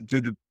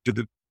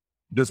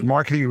 Does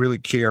marketing really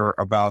care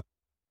about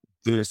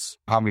this,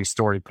 how many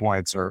story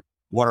points or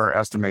what our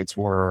estimates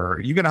were, or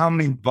even how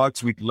many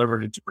bugs we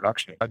delivered into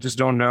production? I just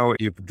don't know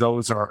if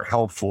those are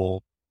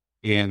helpful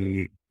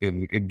in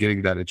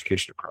getting that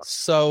education across.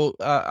 So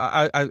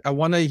I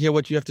want to hear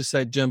what you have to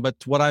say, Jim, but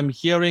what I'm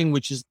hearing,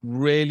 which is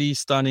really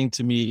stunning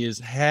to me, is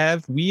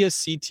have we as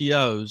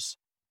CTOs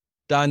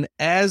done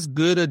as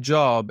good a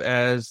job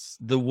as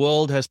the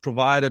world has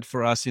provided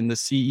for us in the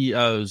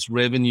CEOs,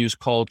 revenues,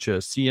 culture,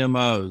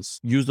 CMOs,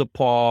 user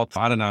path,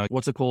 I don't know,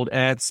 what's it called?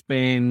 Ad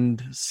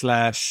spend /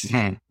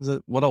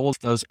 what are all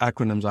those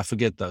acronyms? I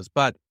forget those.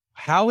 But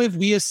how have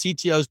we as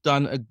CTOs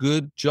done a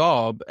good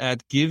job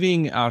at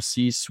giving our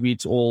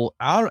C-suites all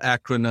our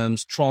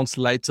acronyms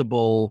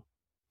translatable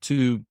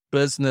to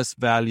business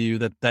value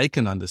that they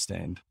can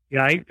understand?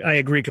 Yeah, I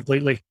agree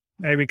completely.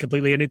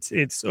 And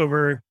it's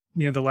over,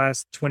 the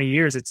last 20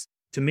 years, it's,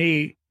 to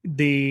me,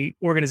 the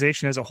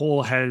organization as a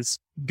whole has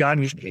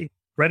gotten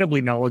incredibly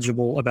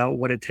knowledgeable about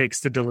what it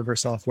takes to deliver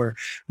software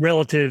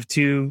relative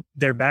to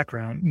their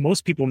background.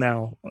 Most people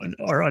now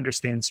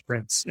understand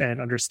sprints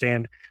and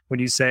understand when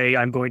you say,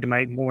 I'm going to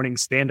my morning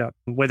stand-up,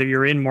 whether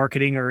you're in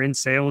marketing or in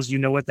sales, you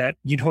know what that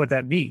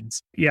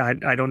means. Yeah,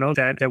 I don't know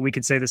that we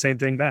could say the same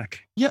thing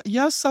back. Yeah,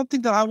 here's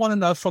something that I want to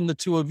know from the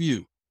two of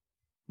you.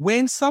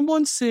 When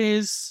someone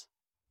says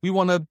we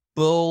want to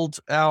build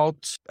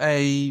out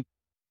a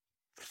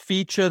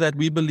feature that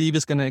we believe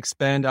is going to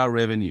expand our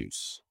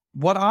revenues,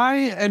 what I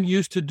am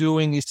used to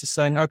doing is to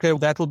saying, okay,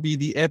 that will be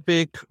the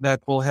epic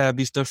that will have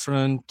these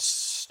different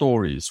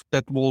stories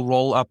that will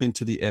roll up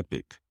into the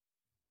epic.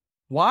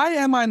 Why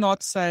am I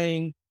not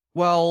saying,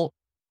 well,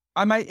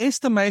 my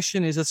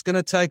estimation is it's going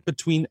to take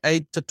between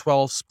 8 to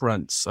 12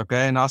 sprints,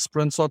 okay? And our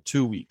sprints are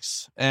 2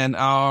 weeks. And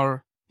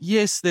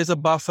yes, there's a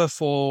buffer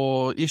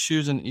for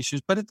issues,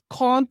 but it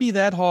can't be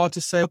that hard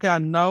to say, okay, I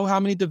know how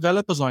many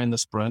developers are in the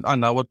sprint. I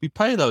know what we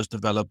pay those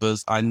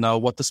developers. I know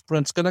what the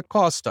sprint's going to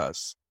cost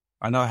us.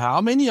 I know how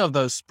many of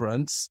those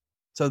sprints.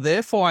 So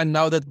therefore, I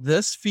know that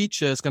this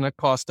feature is going to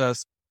cost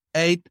us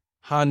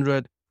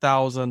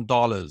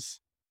 $800,000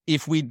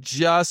 if we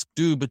just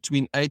do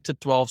between 8 to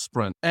 12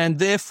 sprints. And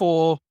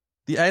therefore,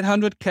 the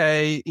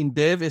 $800K in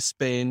dev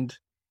spend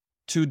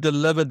to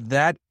deliver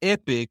that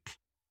epic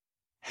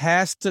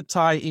has to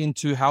tie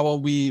into how are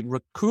we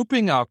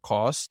recouping our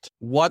cost?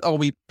 What are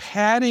we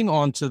padding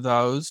onto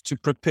those to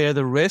prepare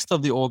the rest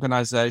of the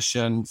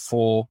organization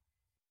for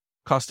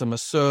customer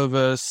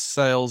service,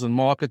 sales and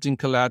marketing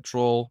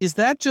collateral? Is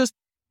that just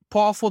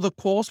par for the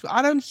course?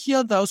 I don't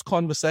hear those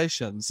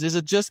conversations. Is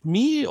it just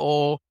me,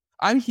 or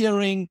I'm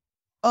hearing,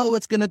 oh,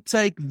 it's going to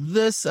take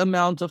this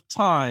amount of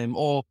time,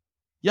 or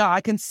yeah,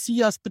 I can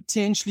see us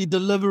potentially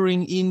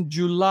delivering in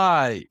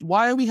July.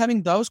 Why are we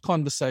having those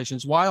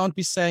conversations? Why aren't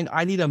we saying,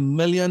 I need $1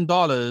 million?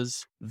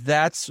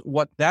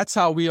 That's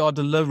how we are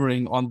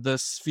delivering on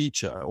this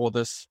feature or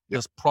this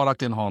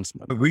product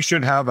enhancement. We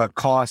should have a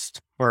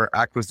cost per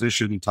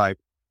acquisition type,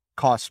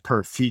 cost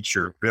per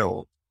feature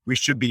build. We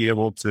should be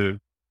able to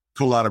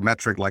pull out a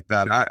metric like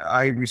that.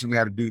 I recently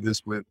had to do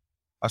this I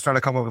was trying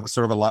to come up with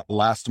sort of a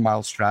last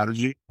mile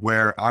strategy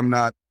where I don't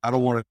know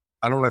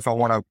if I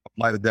want to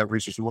apply the dev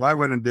research. So what I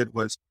went and did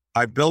was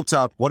I built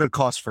out what it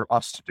cost for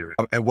us to do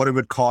it and what it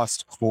would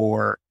cost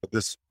for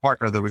this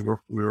partner that we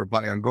were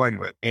planning on going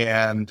with.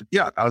 And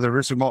yeah, as a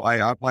research model, I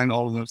outlined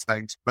all of those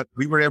things, but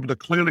we were able to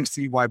clearly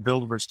see why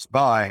build versus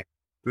buy.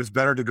 It was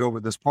better to go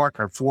with this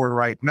partner for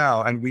right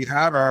now. And we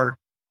had our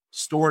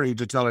story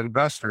to tell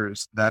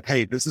investors that,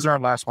 hey, this is our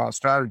last mile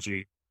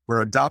strategy.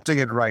 We're adopting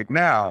it right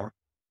now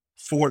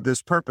for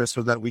this purpose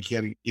so that we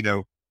can,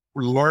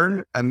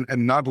 learn and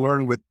not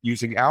learn with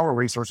using our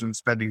resources and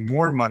spending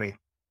more money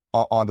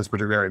on this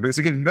particular area. Because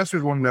again,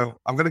 investors want to know,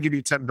 I'm going to give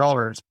you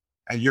 $10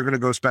 and you're going to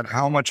go spend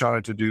how much on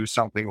it to do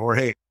something, or,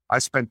 hey, I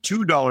spent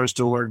 $2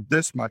 to learn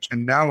this much.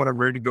 And now when I'm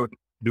ready to go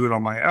do it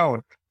on my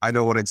own, I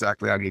know what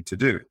exactly I need to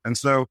do. And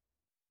so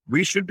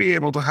we should be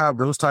able to have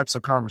those types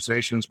of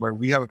conversations where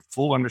we have a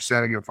full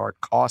understanding of our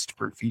cost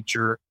per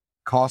feature,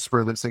 cost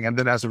per listing, and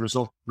then as a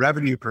result,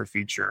 revenue per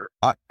feature.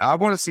 I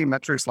want to see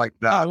metrics like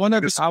that. I want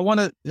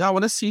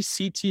to see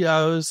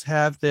CTOs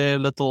have their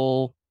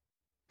little,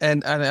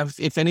 and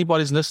if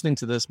anybody's listening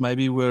to this,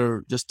 maybe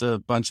we're just a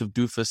bunch of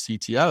doofus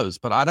CTOs,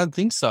 but I don't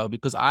think so,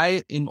 because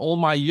in all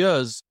my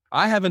years,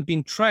 I haven't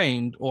been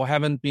trained I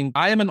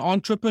am an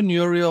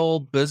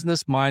entrepreneurial,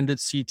 business-minded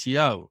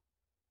CTO.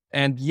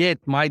 And yet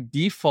my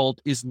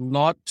default is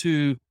not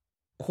to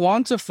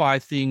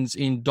quantify things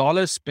in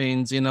dollar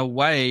spends in a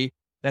way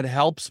that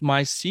helps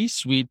my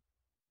C-suite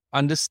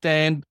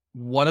understand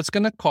what it's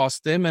going to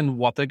cost them and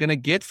what they're going to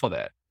get for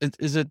that.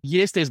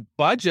 Yes, there's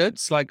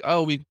budgets like,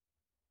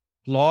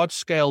 large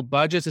scale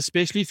budgets,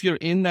 especially if you're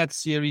in that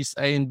series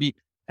A and B.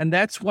 And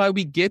that's why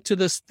we get to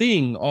this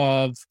thing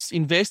of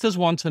investors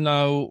want to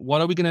know, what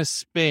are we going to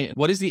spend?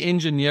 What does the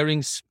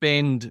engineering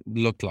spend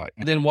look like?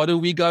 And then what do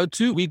we go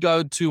to? We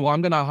go to,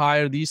 I'm going to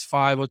hire these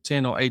 5 or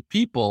 10 or 8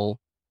 people,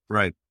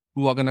 right,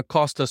 who are going to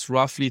cost us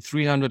roughly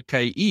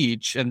 $300K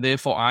each. And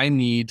therefore I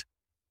need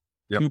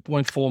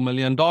 $2.4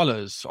 million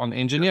on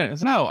engineering.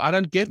 No, I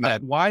don't get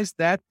that. Why is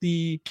that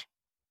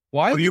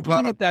why are you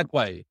doing it that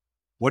way?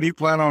 What do you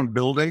plan on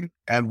building,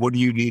 and what do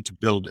you need to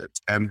build it?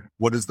 And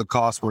what is the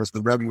cost? What is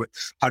the revenue?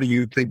 How do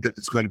you think that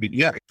it's going to be?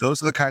 Yeah,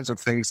 those are the kinds of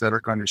things that are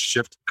going to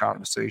shift the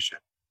conversation.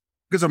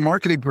 Because a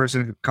marketing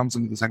person who comes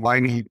into this saying, well,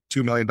 I need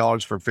 $2 million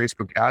for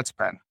Facebook ad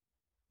spend,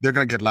 they're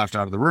going to get laughed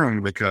out of the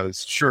room,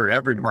 because sure,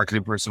 every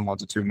marketing person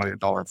wants a $2 million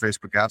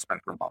Facebook ad spend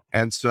per month.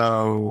 And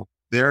so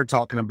they're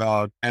talking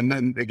about, and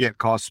then again,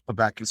 cost of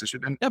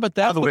acquisition. And but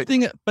that's the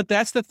thing. But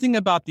that's the thing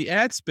about the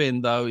ad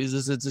spend, though,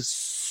 is it's a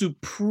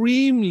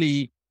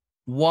supremely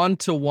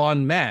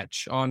one-to-one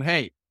match on,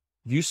 hey,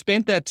 you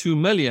spent that $2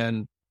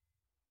 million.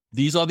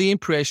 These are the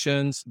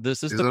impressions.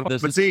 This is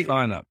the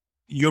sign up.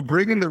 You're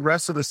bringing the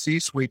rest of the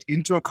C-suite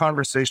into a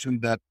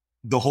conversation that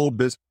the whole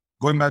business,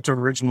 going back to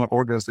original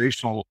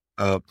organizational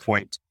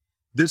point,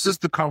 this is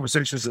the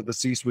conversations that the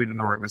C-suite and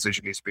the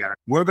organization needs to be having.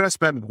 We're going to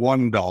spend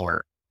 $1.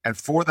 And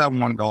for that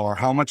 $1,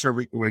 how much are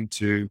we going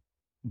to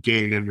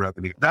gain in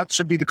revenue? That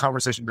should be the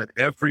conversation that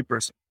every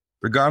person,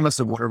 regardless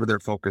of whatever their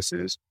focus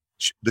is,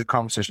 the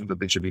conversation that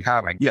they should be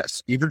having.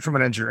 Yes, even from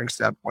an engineering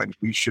standpoint,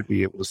 we should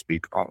be able to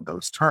speak on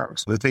those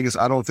terms. The thing is,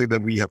 I don't think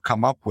that we have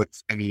come up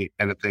with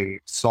anything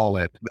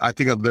solid. I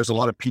think there's a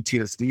lot of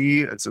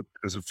PTSD. It's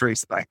a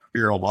phrase that I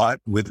hear a lot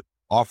with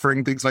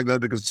offering things like that,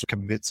 because it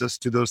commits us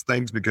to those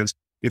things. Because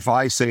if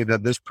I say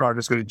that this project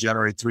is going to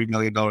generate $3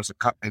 million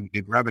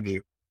in revenue,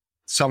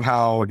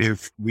 somehow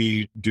if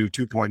we do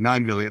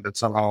 2.9 million, that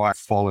somehow I've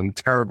fallen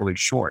terribly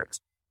short.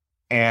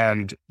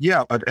 And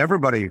yeah, but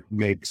everybody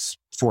makes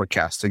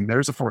forecasting.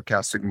 There's a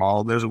forecasting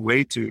model. There's a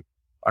way to,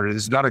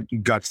 it's not a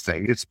gut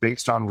thing. It's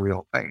based on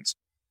real things.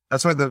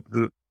 That's why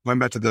going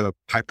back to the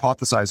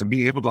hypothesize and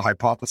being able to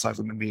hypothesize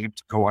and being able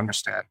to go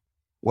understand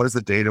what is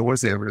the data, what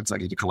is the evidence I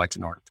need to collect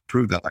in order to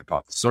prove that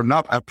hypothesis, or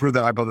not prove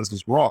that hypothesis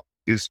is wrong,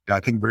 is, I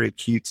think, very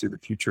key to the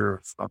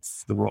future of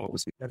the world.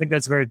 I think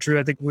that's very true.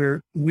 I think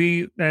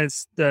we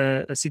as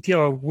the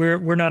CTO,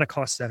 we're not a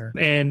cost center.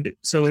 And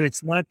so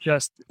it's not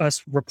just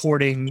us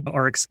reporting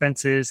our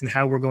expenses and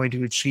how we're going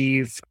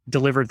to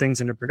deliver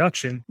things into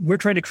production. We're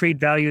trying to create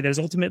value that is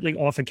ultimately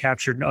often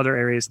captured in other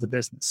areas of the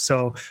business.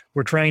 So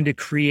we're trying to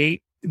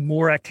create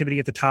more activity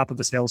at the top of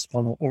the sales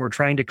funnel, or we're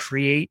trying to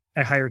create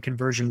a higher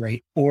conversion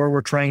rate, or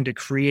we're trying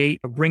to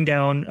bring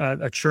down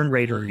a churn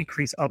rate or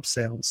increase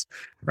upsells,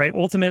 right?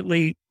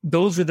 Ultimately,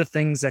 those are the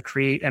things that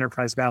create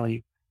enterprise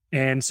value.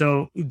 And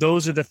so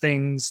those are the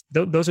things,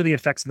 those are the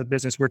effects of the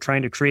business we're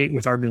trying to create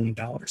with our $1 million.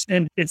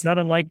 And it's not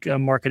unlike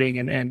marketing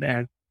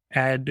and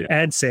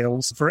ad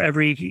sales. For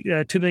every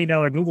 $2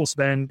 million Google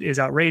spend is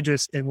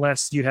outrageous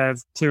unless you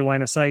have clear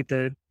line of sight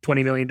that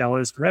 $20 million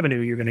for revenue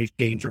you're going to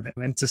gain from it.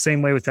 And it's the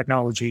same way with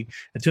technology.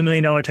 A $2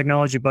 million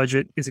technology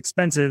budget is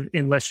expensive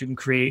unless you can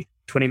create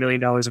 $20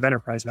 million of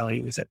enterprise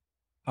value with it.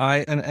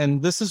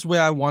 And this is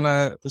where I want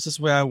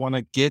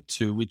to get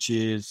to, which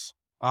is,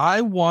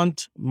 I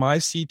want my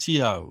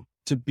CTO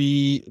to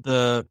be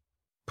the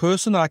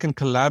person I can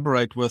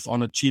collaborate with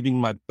on achieving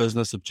my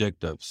business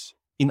objectives.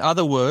 In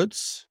other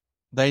words,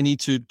 They need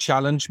to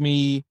challenge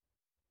me,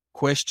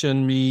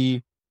 question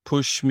me,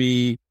 push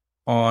me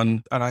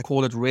on, and I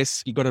call it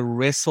you got to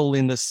wrestle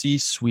in the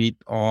C-suite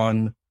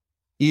on,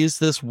 is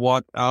this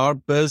what our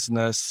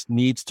business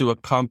needs to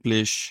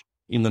accomplish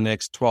in the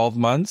next 12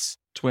 months,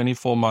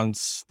 24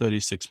 months,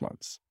 36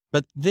 months?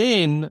 But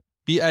then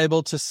be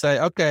able to say,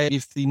 okay,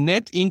 if the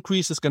net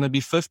increase is going to be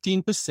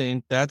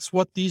 15%, that's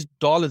what these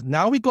dollars.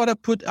 Now we got to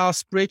put our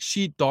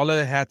spreadsheet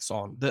dollar hats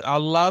on. Our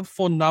love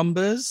for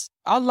numbers,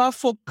 our love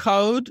for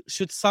code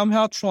should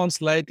somehow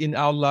translate in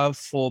our love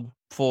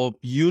for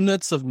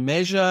units of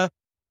measure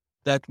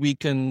that we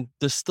can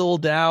distill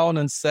down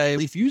and say,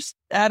 if you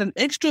add an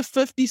extra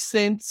 50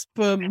 cents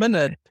per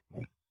minute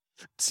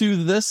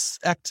to this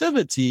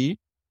activity,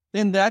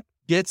 then that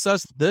gets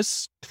us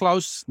this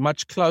close,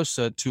 much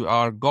closer to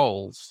our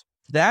goals.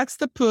 That's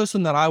the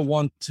person that I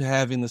want to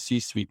have in the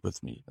C-suite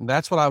with me. And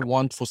that's what I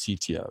want for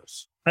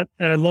CTOs. And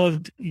I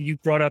loved you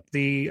brought up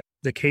the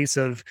case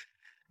of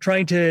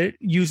trying to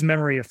use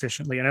memory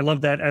efficiently. And I love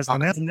that as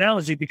an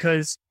analogy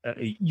because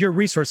you're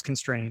resource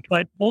constrained,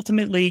 but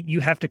ultimately you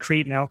have to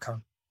create an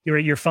outcome.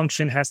 Your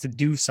function has to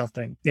do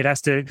something. It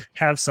has to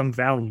have some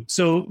value.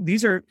 So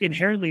these are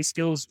inherently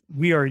skills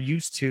we are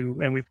used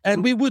to.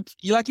 And we would,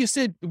 like you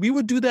said, we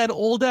would do that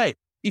all day.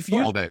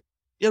 All day.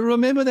 You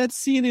remember that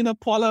scene in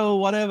Apollo or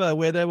whatever,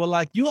 where they were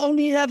like, you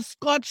only have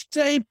Scotch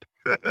tape,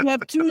 you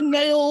have 2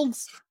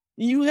 nails,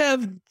 you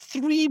have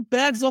 3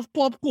 bags of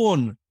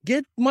popcorn.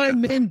 Get my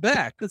men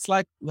back. It's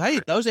like,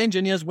 hey, those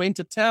engineers went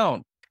to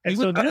town. And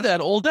we would do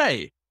that all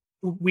day.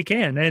 We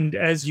can. And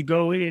as you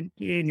go in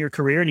your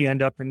career and you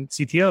end up in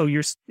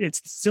CTO,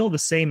 it's still the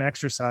same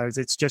exercise.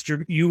 It's just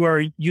you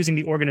are using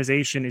the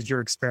organization as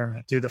your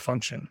experiment, do the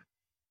function.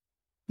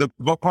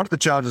 Part of the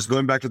challenge is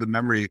going back to the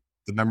memory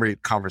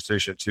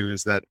conversation too,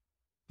 is that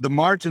the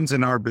margins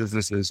in our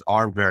businesses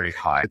are very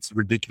high. It's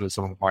ridiculous,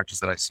 some of the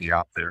margins that I see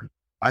out there.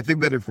 I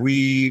think that if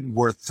we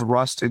were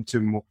thrust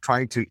into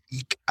trying to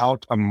eke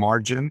out a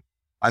margin,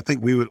 I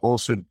think we would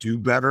also do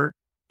better.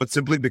 But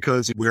simply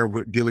because we're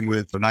dealing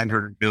with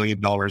 $900 million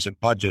in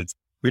budgets,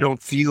 we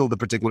don't feel the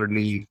particular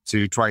need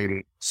to try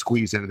and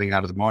squeeze anything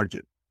out of the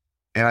margin.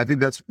 And I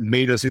think that's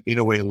made us, in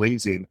a way,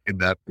 lazy in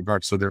that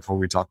regard. So therefore,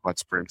 we talk about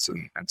sprints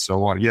and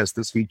so on. Yes,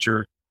 this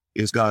feature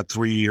has got a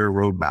 3-year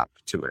roadmap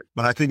to it.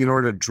 But I think in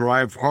order to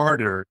drive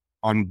harder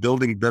on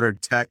building better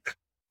tech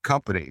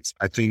companies,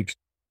 I think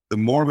the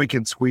more we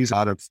can squeeze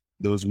out of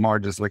those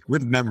margins, like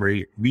with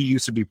memory, we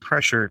used to be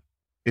pressured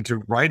into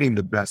writing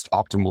the best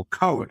optimal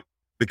code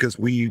because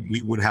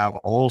we would have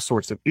all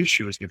sorts of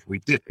issues if we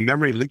did.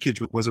 Memory leakage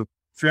was a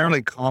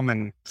fairly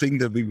common thing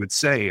that we would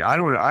say.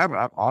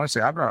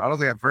 Honestly, I don't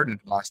think I've heard it in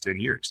the last 10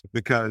 years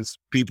because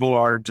people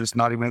are just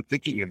not even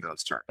thinking in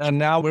those terms. And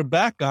now we're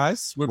back,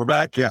 guys. We're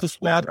back to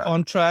smart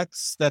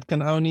contracts that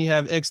can only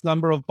have X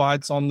number of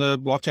bytes on the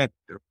blockchain.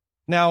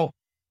 Now,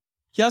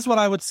 here's what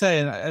I would say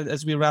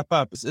as we wrap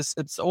up.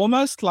 It's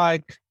almost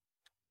like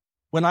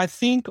when I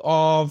think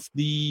of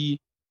the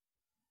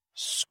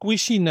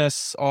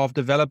squishiness of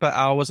developer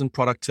hours and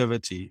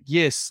productivity,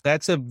 yes,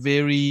 that's a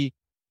very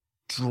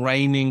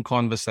draining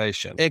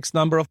conversation. X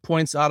number of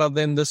points out of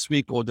them this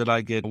week, or did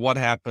I get what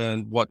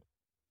happened?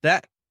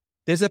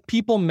 There's a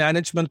people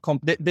management,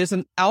 there's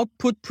an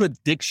output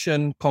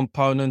prediction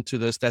component to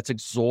this that's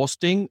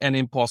exhausting and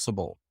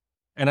impossible.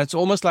 And it's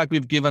almost like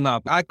we've given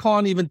up. I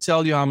can't even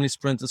tell you how many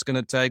sprints it's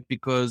going to take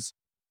because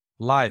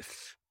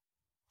life.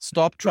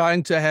 Stop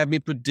trying to have me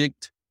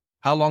predict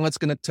how long it's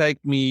going to take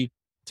me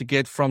to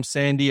get from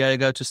San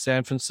Diego to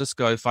San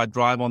Francisco if I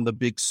drive on the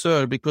Big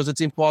Sur, because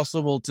it's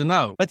impossible to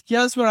know. But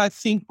here's where I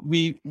think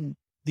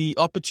the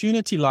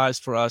opportunity lies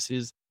for us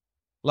is,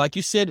 like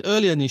you said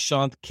earlier,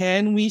 Nishant,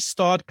 can we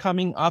start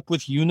coming up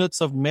with units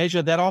of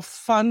measure that are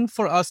fun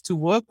for us to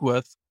work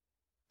with,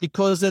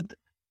 because it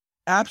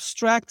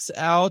abstracts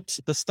out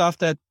the stuff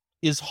that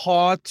is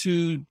hard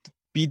to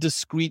be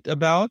discrete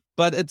about,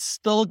 but it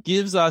still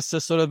gives us a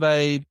sort of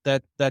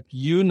that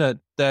unit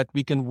that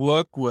we can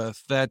work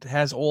with that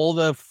has all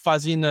the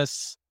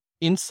fuzziness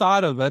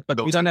inside of it,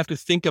 but we don't have to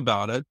think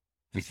about it.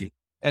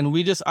 And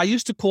I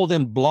used to call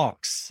them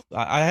blocks.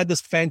 I had this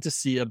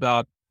fantasy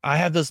about, I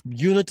have this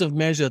unit of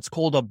measure, it's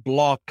called a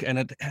block, and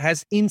it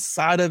has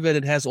inside of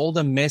it has all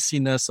the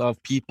messiness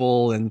of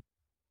people and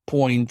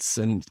points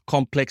and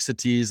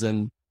complexities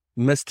and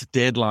missed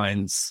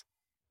deadlines.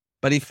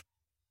 But if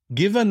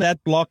given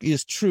that block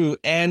is true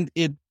and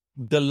it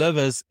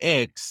delivers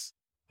X,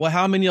 well,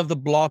 how many of the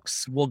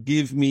blocks will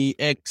give me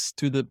X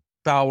to the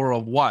power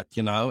of what,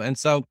 And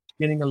so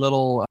getting a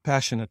little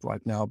passionate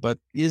right now, but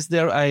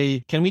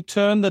can we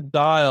turn the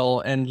dial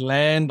and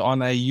land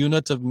on a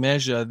unit of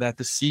measure that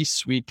the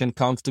C-suite can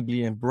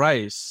comfortably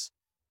embrace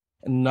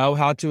and know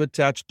how to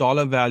attach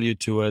dollar value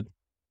to it,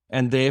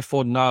 and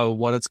therefore know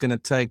what it's going to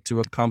take to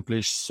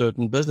accomplish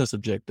certain business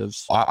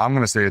objectives? I'm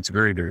going to say it's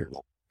very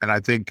doable. And I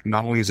think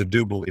not only is it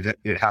doable,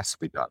 it has to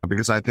be done.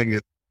 Because I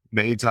think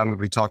many times when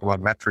we talk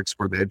about metrics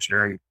for the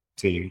engineering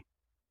team,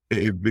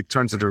 it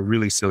turns into a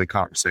really silly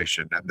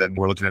conversation. And then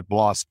we're looking at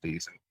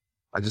velocities. And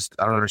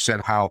I don't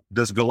understand how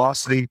does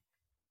velocity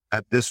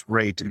at this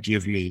rate to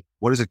give me?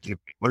 What does it give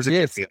me? What does it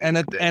Yes, give me?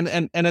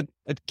 and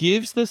it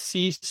gives the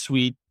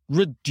C-suite,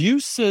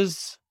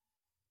 reduces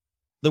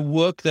the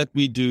work that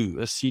we do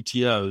as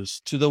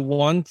CTOs to the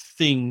one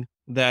thing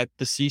that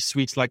the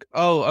C-suite's like,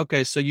 oh,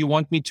 okay, so you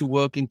want me to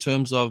work in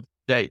terms of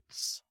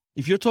dates.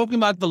 If you're talking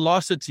about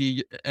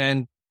velocity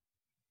and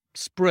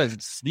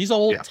sprints, these are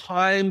all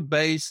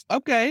time-based.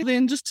 Okay,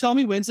 then just tell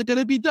me when's it going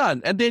to be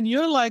done. And then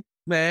you're like,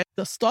 man,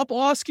 stop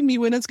asking me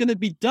when it's going to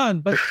be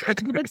done. But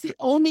that's the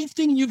only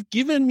thing you've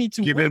given me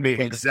to given me.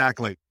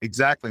 Exactly.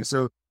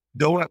 So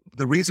the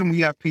reason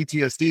we have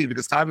PTSD is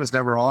because time is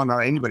never on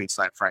anybody's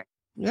side, Frank.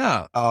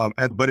 Yeah.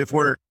 But if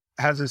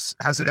has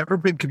it ever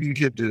been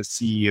communicated to the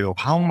CEO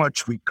how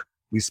much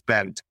we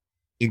spent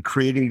in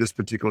creating this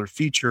particular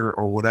feature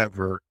or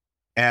whatever?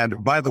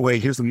 And by the way,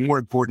 here's the more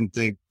important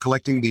thing: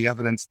 collecting the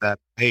evidence that,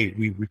 hey,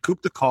 we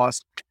recouped the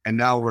cost, and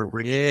now we're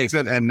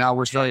and now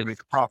we're starting to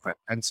make a profit.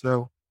 And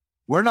so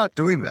we're not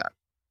doing that,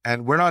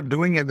 and we're not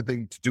doing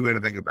anything to do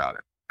anything about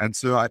it. And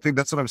so I think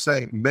that's what I'm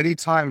saying. Many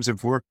times,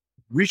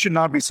 we should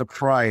not be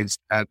surprised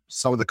at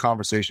some of the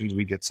conversations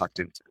we get sucked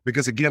into.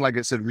 Because again, like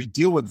I said, we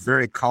deal with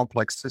very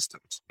complex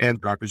systems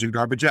and garbage in,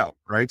 garbage out,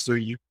 right? So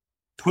you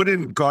put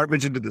in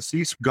garbage into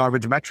the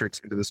garbage metrics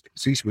into the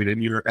C-suite,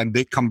 and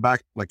they come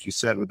back, like you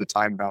said, with the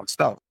time-bound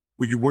stuff.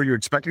 Were you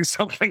expecting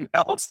something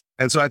else?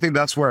 And so I think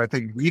that's where I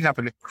think we have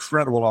an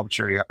incredible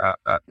opportunity,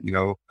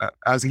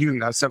 as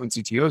 7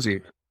 CTOs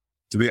here,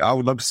 I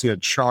would love to see a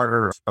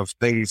charter of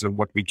things of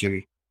what we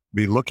can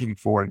be looking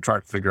for and try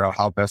to figure out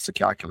how best to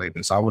calculate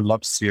this. I would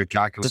love to see a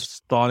calculus. It's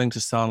starting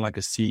to sound like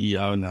a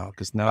CEO now,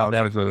 because now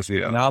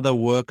the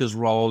work is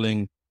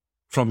rolling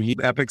from you.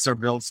 Epics are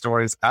build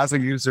stories as a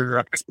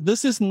user.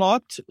 This is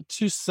not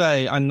to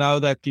say, I know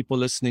that people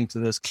listening to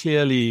this,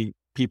 clearly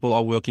people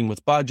are working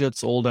with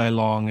budgets all day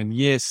long. And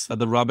yes,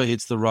 the rubber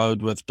hits the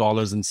road with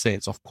dollars and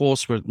cents. Of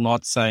course, we're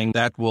not saying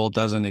that world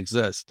doesn't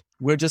exist.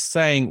 We're just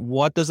saying,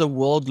 what does a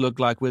world look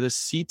like where the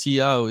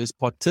CTO is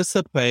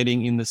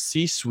participating in the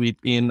C-suite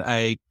in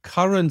a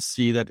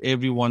currency that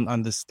everyone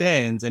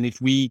understands? And if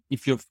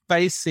you're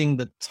facing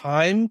the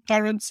time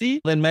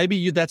currency, then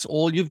maybe that's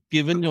all you've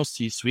given your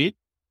C-suite.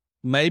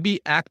 Maybe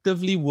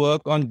actively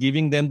work on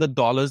giving them the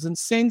dollars and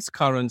cents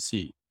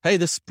currency. Hey,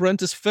 the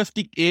sprint is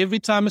 50. Every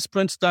time a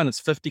sprint's done,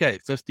 it's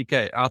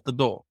 50K out the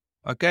door.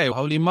 Okay,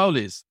 holy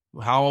moly's.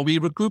 How are we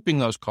recouping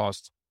those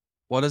costs?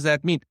 What does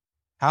that mean?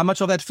 How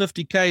much of that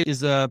 50K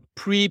is a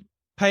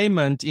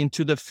prepayment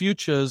into the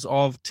futures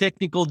of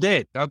technical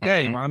debt?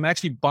 Okay, I'm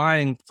actually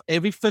buying,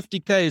 every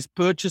 50K is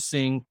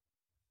purchasing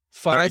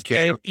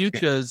 5K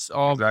futures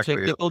of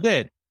technical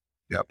debt.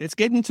 Yep. Let's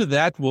get into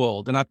that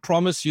world. And I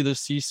promise you the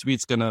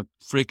C-suite's going to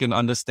freaking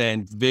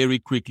understand very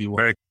quickly.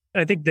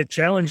 I think the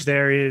challenge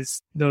there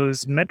is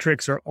those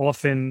metrics are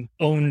often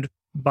owned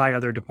by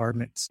other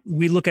departments.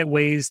 We look at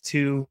ways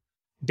to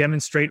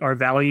demonstrate our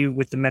value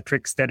with the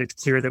metrics that it's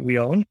clear that we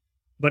own.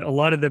 But a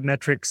lot of the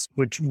metrics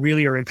which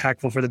really are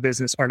impactful for the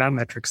business are not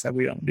metrics that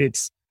we own.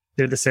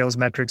 They're the sales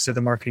metrics, or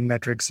the marketing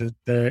metrics, or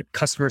the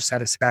customer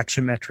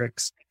satisfaction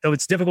metrics. So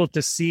it's difficult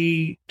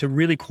to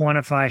really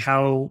quantify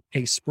how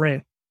a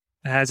sprint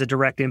has a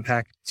direct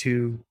impact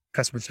to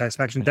customer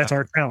satisfaction. That's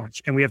our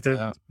challenge.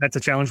 And that's a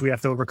challenge we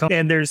have to overcome.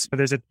 And there's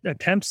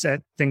attempts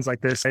at things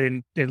like this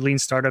in Lean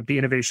Startup, the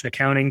innovation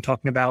accounting,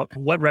 talking about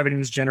what revenue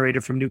is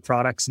generated from new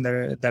products and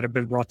that have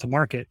been brought to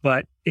market.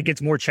 But it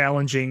gets more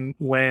challenging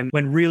when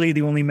really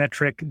the only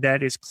metric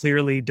that is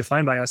clearly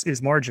defined by us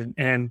is margin.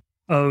 And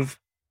of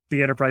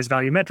the enterprise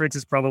value metrics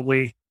is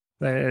probably,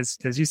 as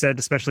you said,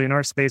 especially in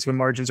our space when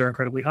margins are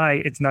incredibly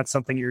high, it's not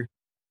something you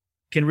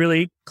can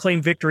really claim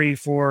victory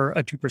for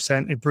a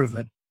 2%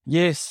 improvement.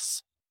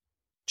 Yes.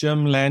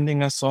 Jim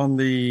landing us on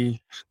the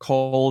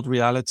cold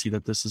reality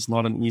that this is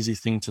not an easy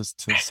thing to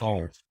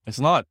solve. It's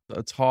not.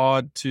 It's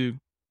hard to,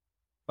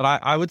 but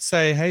I would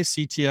say, hey,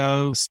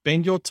 CTO,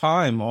 spend your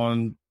time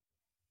on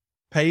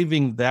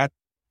paving that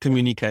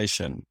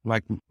communication,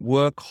 like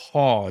work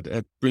hard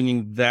at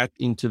bringing that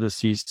into the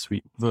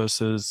C-suite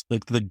versus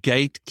like the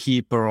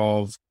gatekeeper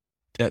of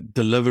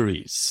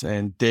deliveries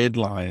and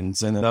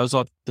deadlines, and those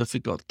are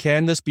difficult.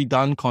 Can this be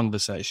done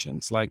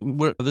conversations? Like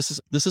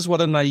this is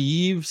what a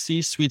naive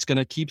C-suite's going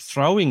to keep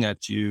throwing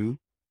at you,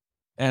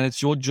 and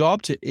it's your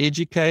job to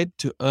educate,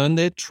 to earn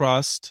their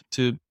trust,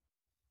 to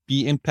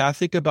be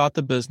empathic about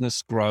the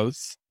business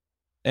growth,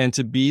 and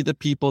to be the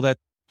people that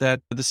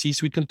the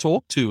C-suite can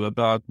talk to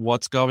about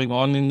what's going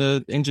on in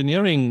the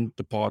engineering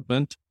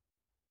department,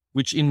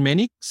 which in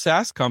many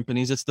SaaS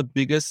companies, it's the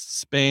biggest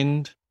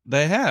spend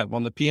they have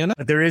on the P&L.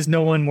 There is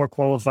no one more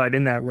qualified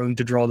in that room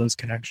to draw those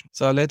connections.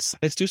 So let's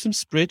do some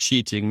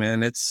spreadsheeting,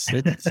 man. Let's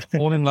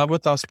fall in love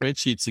with our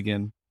spreadsheets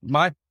again.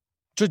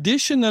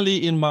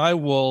 Traditionally in my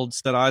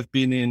worlds that I've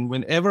been in,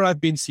 whenever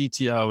I've been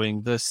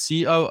CTOing, the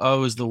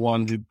COO is the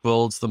one who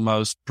builds the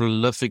most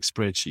prolific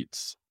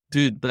spreadsheets.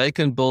 Dude, they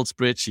can build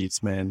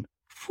spreadsheets, man.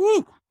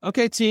 Whew.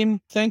 Okay,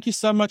 team, thank you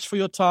so much for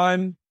your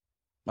time.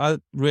 I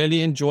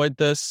really enjoyed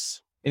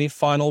this. Any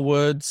final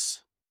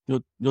words?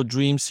 Your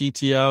dream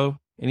CTO?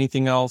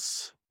 Anything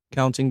else?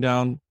 Counting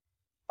down?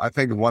 I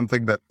think one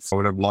thing that I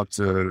would have loved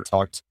to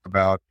talk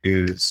about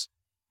is,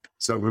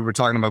 so we were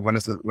talking about when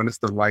is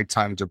the right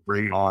time to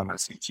bring on a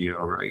CTO,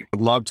 right? I'd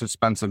love to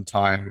spend some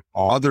time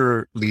on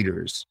other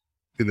leaders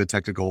in the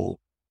technical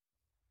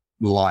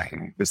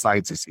line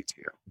besides the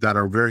CTO that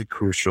are very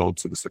crucial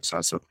to the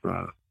success of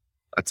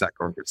a tech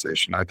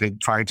organization. I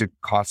think trying to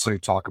constantly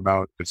talk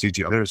about the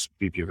CTO, there's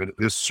VP of it,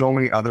 there's so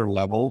many other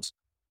levels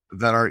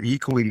that are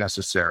equally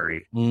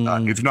necessary,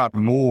 if not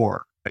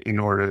more, in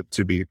order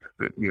to be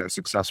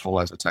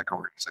successful as a tech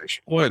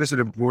organization. Why is it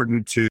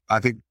important to, I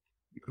think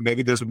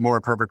maybe there's a more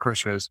appropriate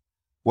question is,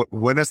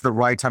 when is the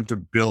right time to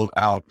build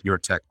out your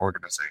tech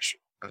organization,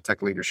 a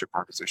tech leadership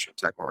organization,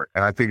 tech org?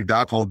 And I think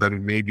that will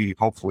then maybe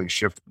hopefully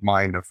shift the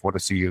mind of what a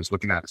CEO is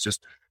looking at. It's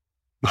just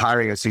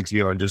hiring a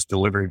CTO and just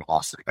delivering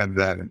velocity, and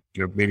then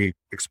maybe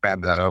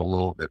expand that out a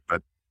little bit.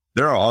 But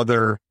there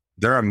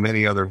are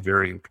many other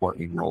very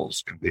important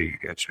roles in the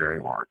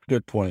engineering org.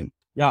 Good point.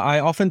 Yeah, I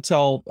often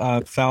tell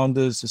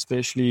founders,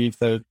 especially if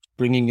they're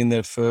bringing in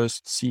their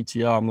first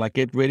CTO, I'm like,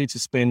 get ready to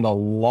spend a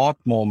lot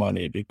more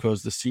money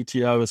because the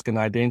CTO is going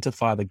to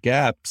identify the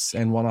gaps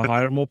and want to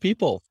hire more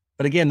people.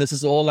 But again, this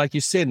is all, like you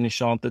said,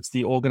 Nishant, it's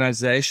the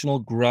organizational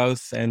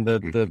growth and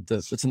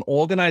it's an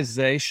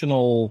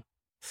organizational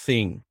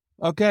thing.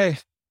 Okay,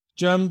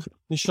 Jim,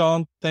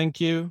 Nishant,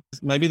 thank you.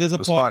 Maybe there's a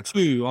part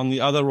 2 on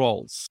the other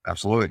roles.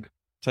 Absolutely.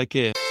 Take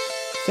care.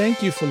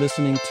 Thank you for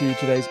listening to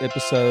today's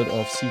episode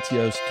of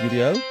CTO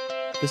Studio.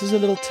 This is a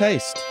little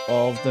taste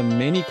of the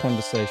many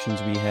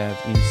conversations we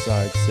have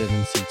inside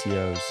 7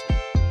 CTOs.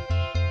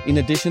 In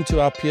addition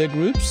to our peer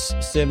groups,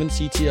 7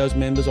 CTOs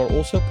members are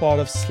also part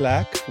of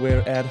Slack,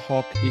 where ad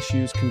hoc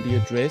issues can be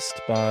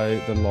addressed by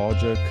the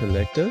larger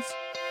collective.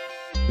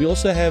 We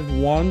also have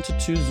 1 to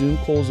 2 Zoom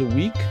calls a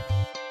week,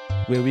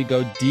 where we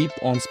go deep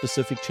on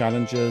specific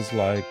challenges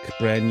like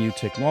brand new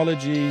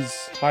technologies,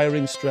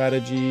 hiring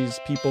strategies,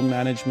 people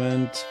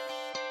management,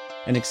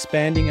 and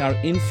expanding our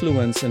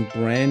influence and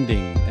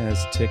branding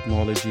as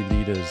technology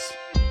leaders.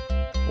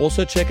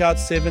 Also check out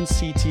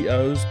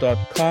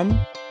 7ctos.com,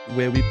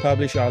 where we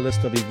publish our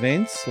list of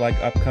events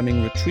like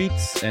upcoming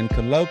retreats and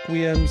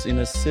colloquiums in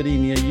a city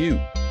near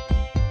you.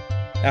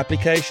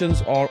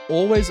 Applications are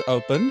always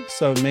open,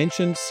 so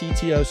mention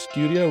CTO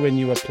Studio when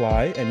you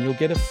apply and you'll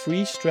get a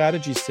free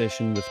strategy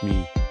session with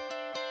me.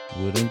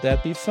 Wouldn't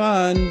that be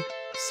fun?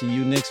 See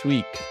you next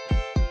week.